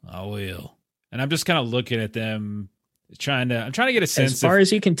will. And I'm just kind of looking at them, I'm trying to get a sense. As far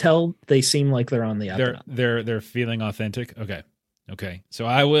as you can tell, they seem like they're on the up and up. They're feeling authentic. Okay. So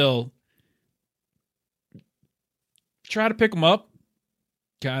I will try to pick them up,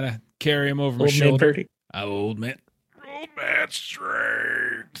 kind of carry them over my shoulder. Old man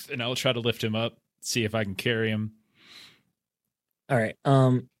strength, and I'll try to lift him up, see if I can carry him. All right.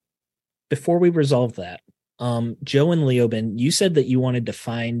 Before we resolve that, Joe and Leoben, you said that you wanted to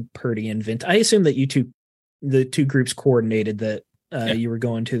find Purdy and Vint. I assume that the two groups coordinated that you were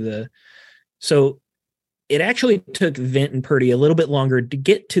going to the. So it actually took Vint and Purdy a little bit longer to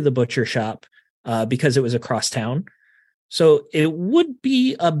get to the butcher shop because it was across town. So it would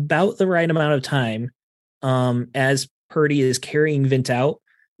be about the right amount of time as Purdy is carrying Vint out,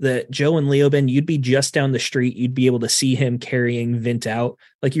 that Joe and Leoben, you'd be just down the street. You'd be able to see him carrying Vint out.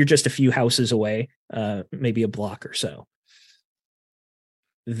 Like you're just a few houses away, maybe a block or so.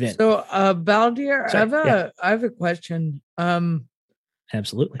 Vint. So, Baldier, Sorry, I have a question.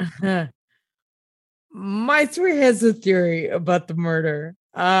 Absolutely. My three has a theory about the murder.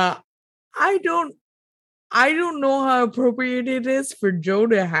 I don't know how appropriate it is for Joe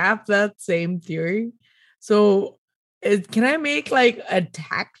to have that same theory. So, can I make like a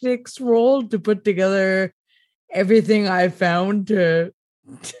tactics roll to put together everything I found to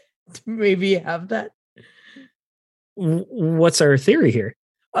maybe have that? What's our theory here?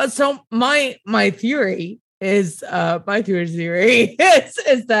 So my theory is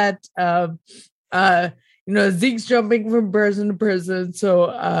is that Zeke's jumping from person to person.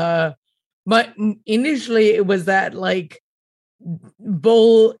 So but initially it was that like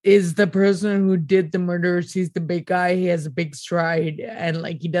Bull is the person who did the murders. He's the big guy. He has a big stride, and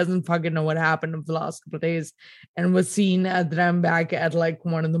like he doesn't fucking know what happened over the last couple of days, and was seen at them back at like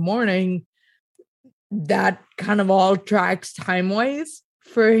 1 a.m. That kind of all tracks time wise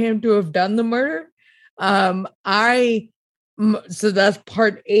for him to have done the murder. So that's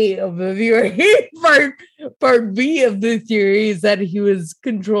part A of the theory. part B of the theory is that he was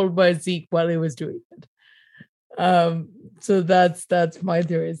controlled by Zeke while he was doing it. So that's my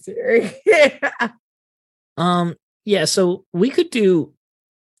theory. Yeah, so we could do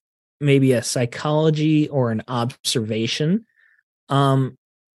maybe a psychology or an observation. Or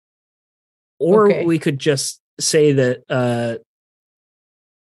we could just say that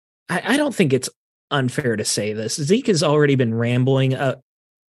I don't think it's unfair to say this. Zeke has already been rambling. Not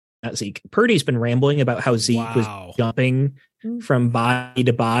Zeke. Purdy's been rambling about how Zeke was jumping from body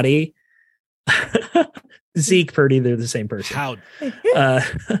to body. Zeke, Purdy, they're the same person. How?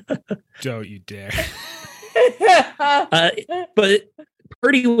 Don't you dare. But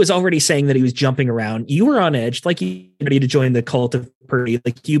Purdy was already saying that he was jumping around. You were on edge, like you were ready to join the cult of Purdy.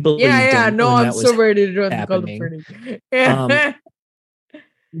 Like you believed. Yeah. No, I'm so ready to join the cult of Purdy.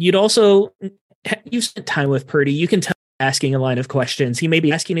 You've spent time with Purdy. You can tell asking a line of questions. He may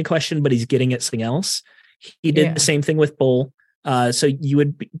be asking a question, but he's getting at something else. He did the same thing with Bull. So you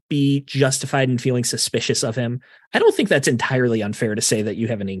would be justified in feeling suspicious of him. I don't think that's entirely unfair to say that you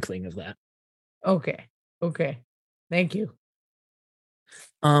have an inkling of that. Okay. Thank you.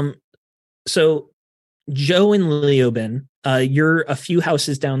 So Joe and Leoben, you're a few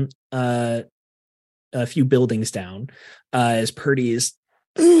houses down, a few buildings down, as Purdy is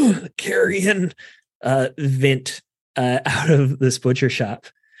carrying Vint out of this butcher shop.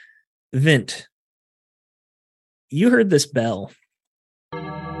 Vint, you heard this bell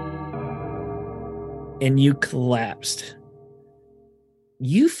and you collapsed.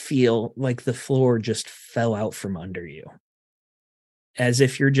 You feel like the floor just fell out from under you, as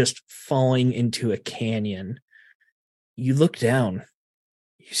if you're just falling into a canyon. You look down,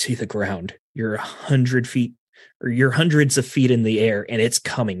 you see the ground. You're 100 feet, or you're hundreds of feet in the air, and it's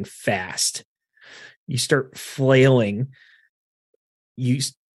coming fast. You start flailing. You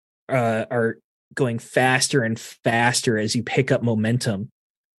are going faster and faster as you pick up momentum.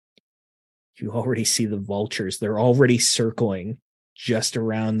 You already see the vultures. They're already circling just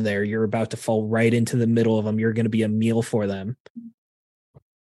around there. You're about to fall right into the middle of them. You're going to be a meal for them.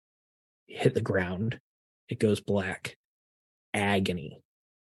 You hit the ground. It goes black. Agony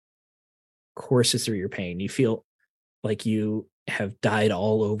courses through your pain. You feel like you have died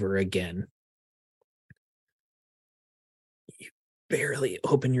all over again. You barely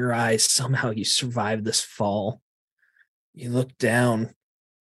open your eyes. Somehow you survive this fall. You look down.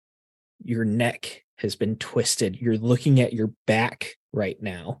 Your neck has been twisted. You're looking at your back right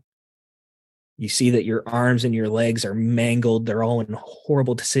now. You see that your arms and your legs are mangled. They're all in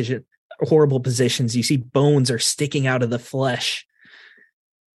horrible positions. You see bones are sticking out of the flesh.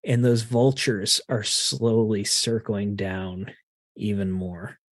 And those vultures are slowly circling down even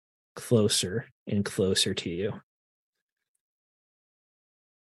more, closer and closer to you.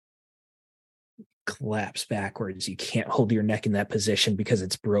 Collapse backwards. You can't hold your neck in that position because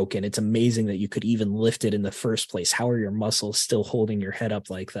it's broken. It's amazing that you could even lift it in the first place. How are your muscles still holding your head up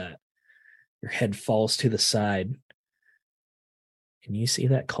like that? Your head falls to the side. And you see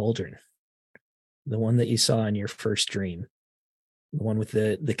that cauldron, the one that you saw in your first dream, the one with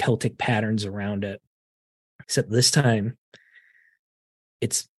the Celtic patterns around it. Except this time,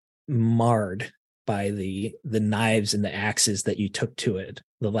 it's marred by the knives and the axes that you took to it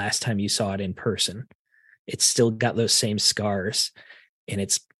the last time you saw it in person. It's still got those same scars, and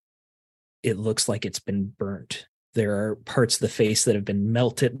it looks like it's been burnt. There are parts of the face that have been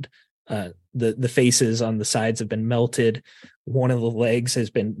melted. The faces on the sides have been melted. One of the legs has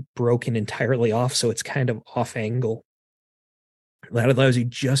been broken entirely off, so it's kind of off angle. That allows you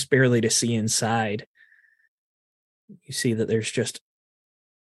just barely to see inside. You see that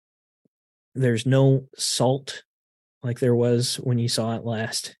there's no salt like there was when you saw it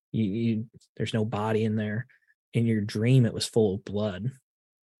last. There's no body in there. In your dream, it was full of blood.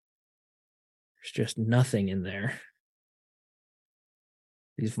 There's just nothing in there.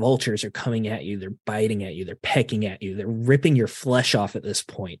 These vultures are coming at you. They're biting at you. They're pecking at you. They're ripping your flesh off at this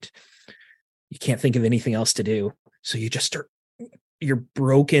point. You can't think of anything else to do. So you just start your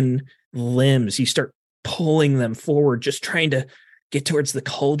broken limbs. You start pulling them forward, just trying to get towards the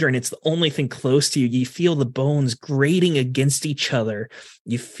cauldron. It's the only thing close to you. You feel the bones grating against each other.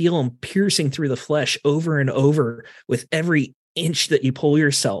 You feel them piercing through the flesh over and over with every inch that you pull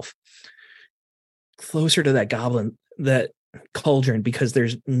yourself closer to that goblin, that cauldron because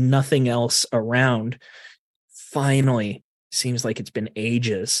there's nothing else around. Finally, seems like it's been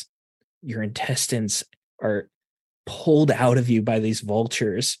ages. Your intestines are pulled out of you by these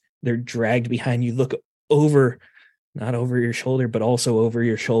vultures. They're dragged behind you. Look over, not over your shoulder, but also over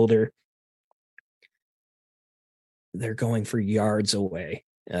your shoulder. They're going for yards away.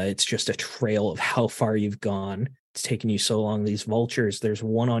 It's just a trail of how far you've gone. It's taken you so long. These vultures, there's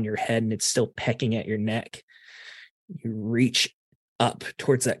one on your head and it's still pecking at your neck. You reach up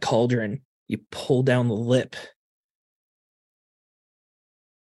towards that cauldron. You pull down the lip.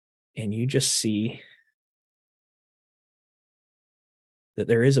 And you just see that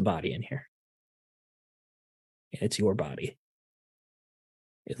there is a body in here. And it's your body.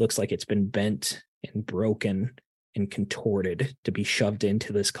 It looks like it's been bent and broken and contorted to be shoved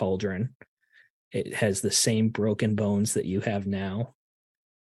into this cauldron. It has the same broken bones that you have now,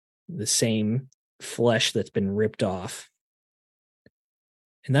 the same flesh that's been ripped off.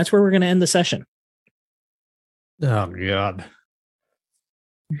 And that's where we're going to end the session. Oh, God.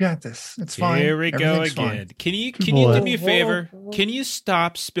 You got this. It's fine. Here we go Everything's again. fine. Can you Boy. do me a favor? Can you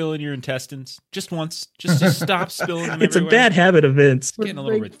stop spilling your intestines just once? Just stop spilling them It's a everywhere. bad habit of Vince. Getting a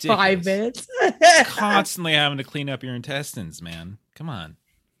little Like ridiculous. 5 minutes. Constantly having to clean up your intestines, man. Come on.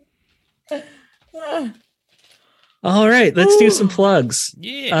 All right, let's do some plugs.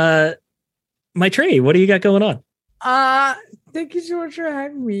 Yeah. My Trey, what do you got going on? Thank you so much for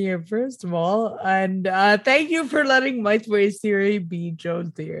having me here, first of all. And thank you for letting my Tway's theory be Joe's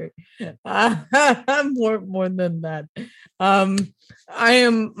theory. More than that. I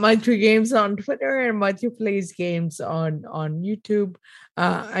am My Three Games on Twitter and My Three Plays Games on YouTube.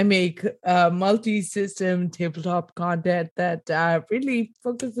 I make multi-system tabletop content that really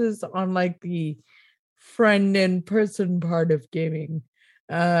focuses on like the friend and person part of gaming.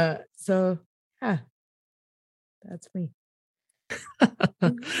 So yeah, that's me.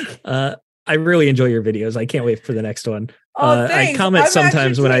 I really enjoy your videos. I can't wait for the next one. Oh, I thanks. comment I'm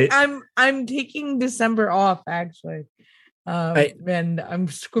sometimes actually when I'm taking December off actually. And I'm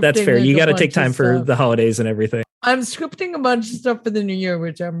scripting. That's fair. like, You a got to bunch take of time for stuff. the holidays and everything. I'm scripting a bunch of stuff for the new year,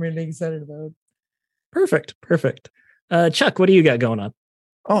 which I'm really excited about. Perfect. Chuck, what do you got going on?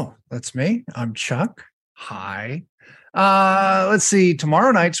 Oh, that's me. I'm Chuck. Hi. Let's see.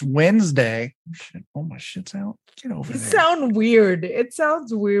 Tomorrow night's Wednesday. Shit, oh, my shit's out. Get over You there. sound weird. It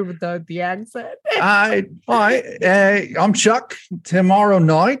sounds weird without the accent. I'm Chuck. Tomorrow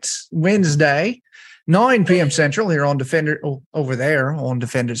night, Wednesday, 9 p.m. Central here on over there on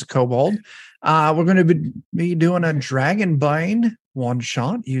Defenders of Kobold. We're going to be doing a Dragonbane one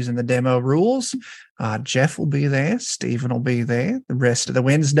shot using the demo rules. Jeff will be there. Stephen will be there. The rest of the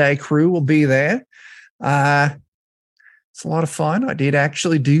Wednesday crew will be there. It's a lot of fun. I did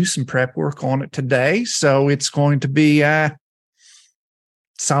actually do some prep work on it today, so it's going to be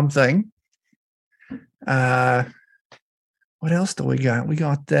something. What else do we got? We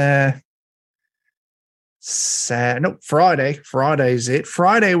got Friday. Friday's it.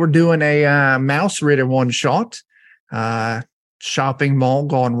 Friday we're doing a Mouse Ritter one shot. Shopping mall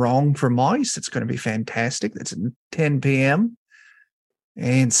gone wrong for mice. It's going to be fantastic. That's at 10 p.m.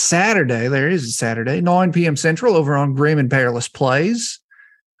 And Saturday, there is a Saturday, 9 p.m. Central over on Grim and Perilous Plays.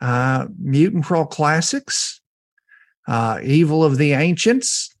 Mutant Crawl Classics. Evil of the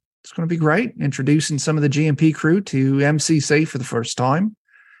Ancients. It's going to be great. Introducing some of the GMP crew to MCC for the first time.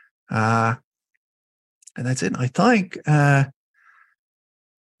 And that's it. I think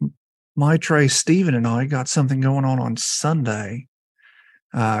my Trey, Steven, and I got something going on Sunday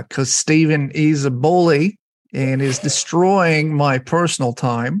because Steven is a bully and is destroying my personal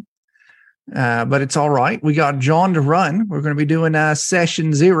time. But it's all right. We got John to run. We're going to be doing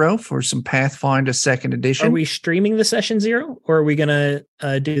session 0 for some Pathfinder 2nd edition. Are we streaming the session 0 or are we going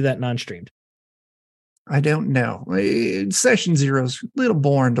to do that non-streamed? I don't know. Session 0 is a little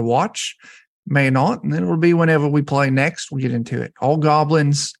boring to watch. May not. And then it'll be whenever we play next. We'll get into it. All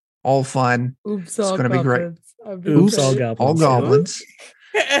goblins, all fun. Oops, It's going to be great. Oops, all goblins. All goblins.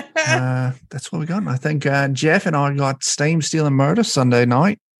 That's what we got. And I think Jeff and I got Steam, Steal, and Murder Sunday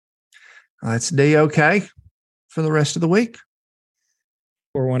night. That's D-OK for the rest of the week.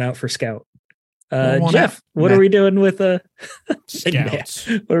 Or one out for Scout. One Jeff, out. what Nah. are we doing with Scouts.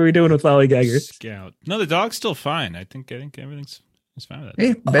 what are we doing with Lollygaggers? Scout. No, the dog's still fine. I think everything's fine with that.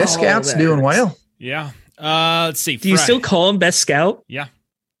 Yeah, Best Oh, Scout's that doing hurts. well. Yeah. Let's see. Do you still call him Best Scout? Yeah.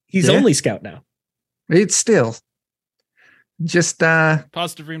 He's Yeah. only Scout now. It's still just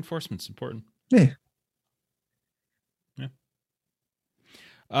Positive reinforcement's important. Yeah.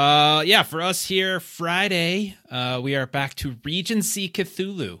 Yeah, for us here, Friday, we are back to Regency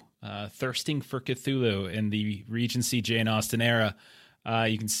Cthulhu. Thirsting for Cthulhu in the Regency Jane Austen era.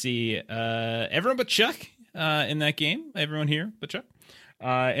 You can see everyone but Chuck in that game. Everyone here but Chuck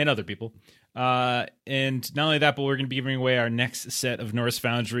and other people. And not only that, but we're going to be giving away our next set of Norse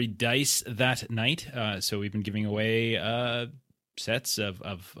Foundry dice that night. So we've been giving away sets of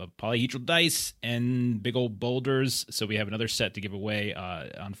polyhedral dice and big old boulders. So we have another set to give away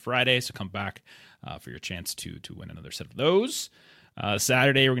on Friday. So come back for your chance to win another set of those.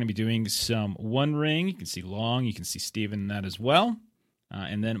 Saturday, we're going to be doing some One Ring. You can see Long. You can see Steven in that as well.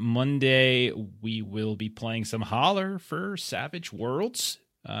 And then Monday, we will be playing some Holler for Savage Worlds.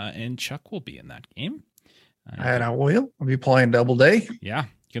 And Chuck will be in that game. And I will. I'll be playing Double Day. Yeah.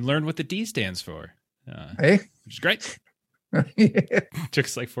 You can learn what the D stands for. Hey. Which is great. Took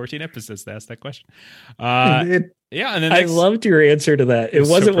us like 14 episodes to ask that question. Yeah. And then I loved your answer to that. It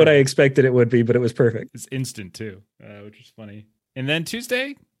wasn't what I expected it would be, but it was perfect. It's instant too, which is funny. And then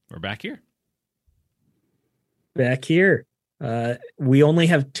Tuesday, we're back here. Back here. We only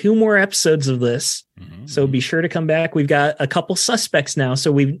have 2 more episodes of this, so be sure to come back. We've got a couple suspects now,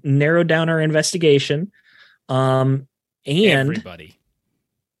 so we've narrowed down our investigation. And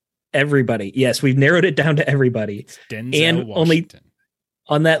everybody. Yes, we've narrowed it down to everybody. Denzel and Washington. Only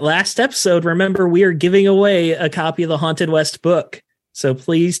on that last episode, remember, we are giving away a copy of the Haunted West book. So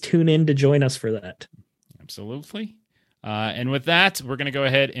please tune in to join us for that. Absolutely. And with that, we're going to go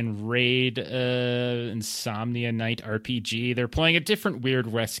ahead and raid Insomnia Night RPG. They're playing a different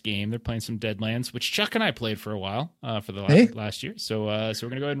Weird West game. They're playing some Deadlands, which Chuck and I played for a while for the last year. So we're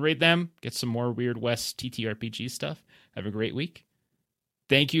going to go ahead and raid them, get some more Weird West TTRPG stuff. Have a great week.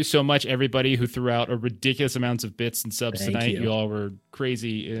 Thank you so much, everybody who threw out a ridiculous amounts of bits and subs tonight. You all were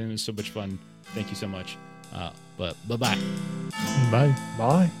crazy, and it was so much fun. Thank you so much. But bye-bye. Bye.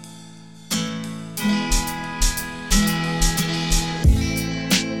 Bye.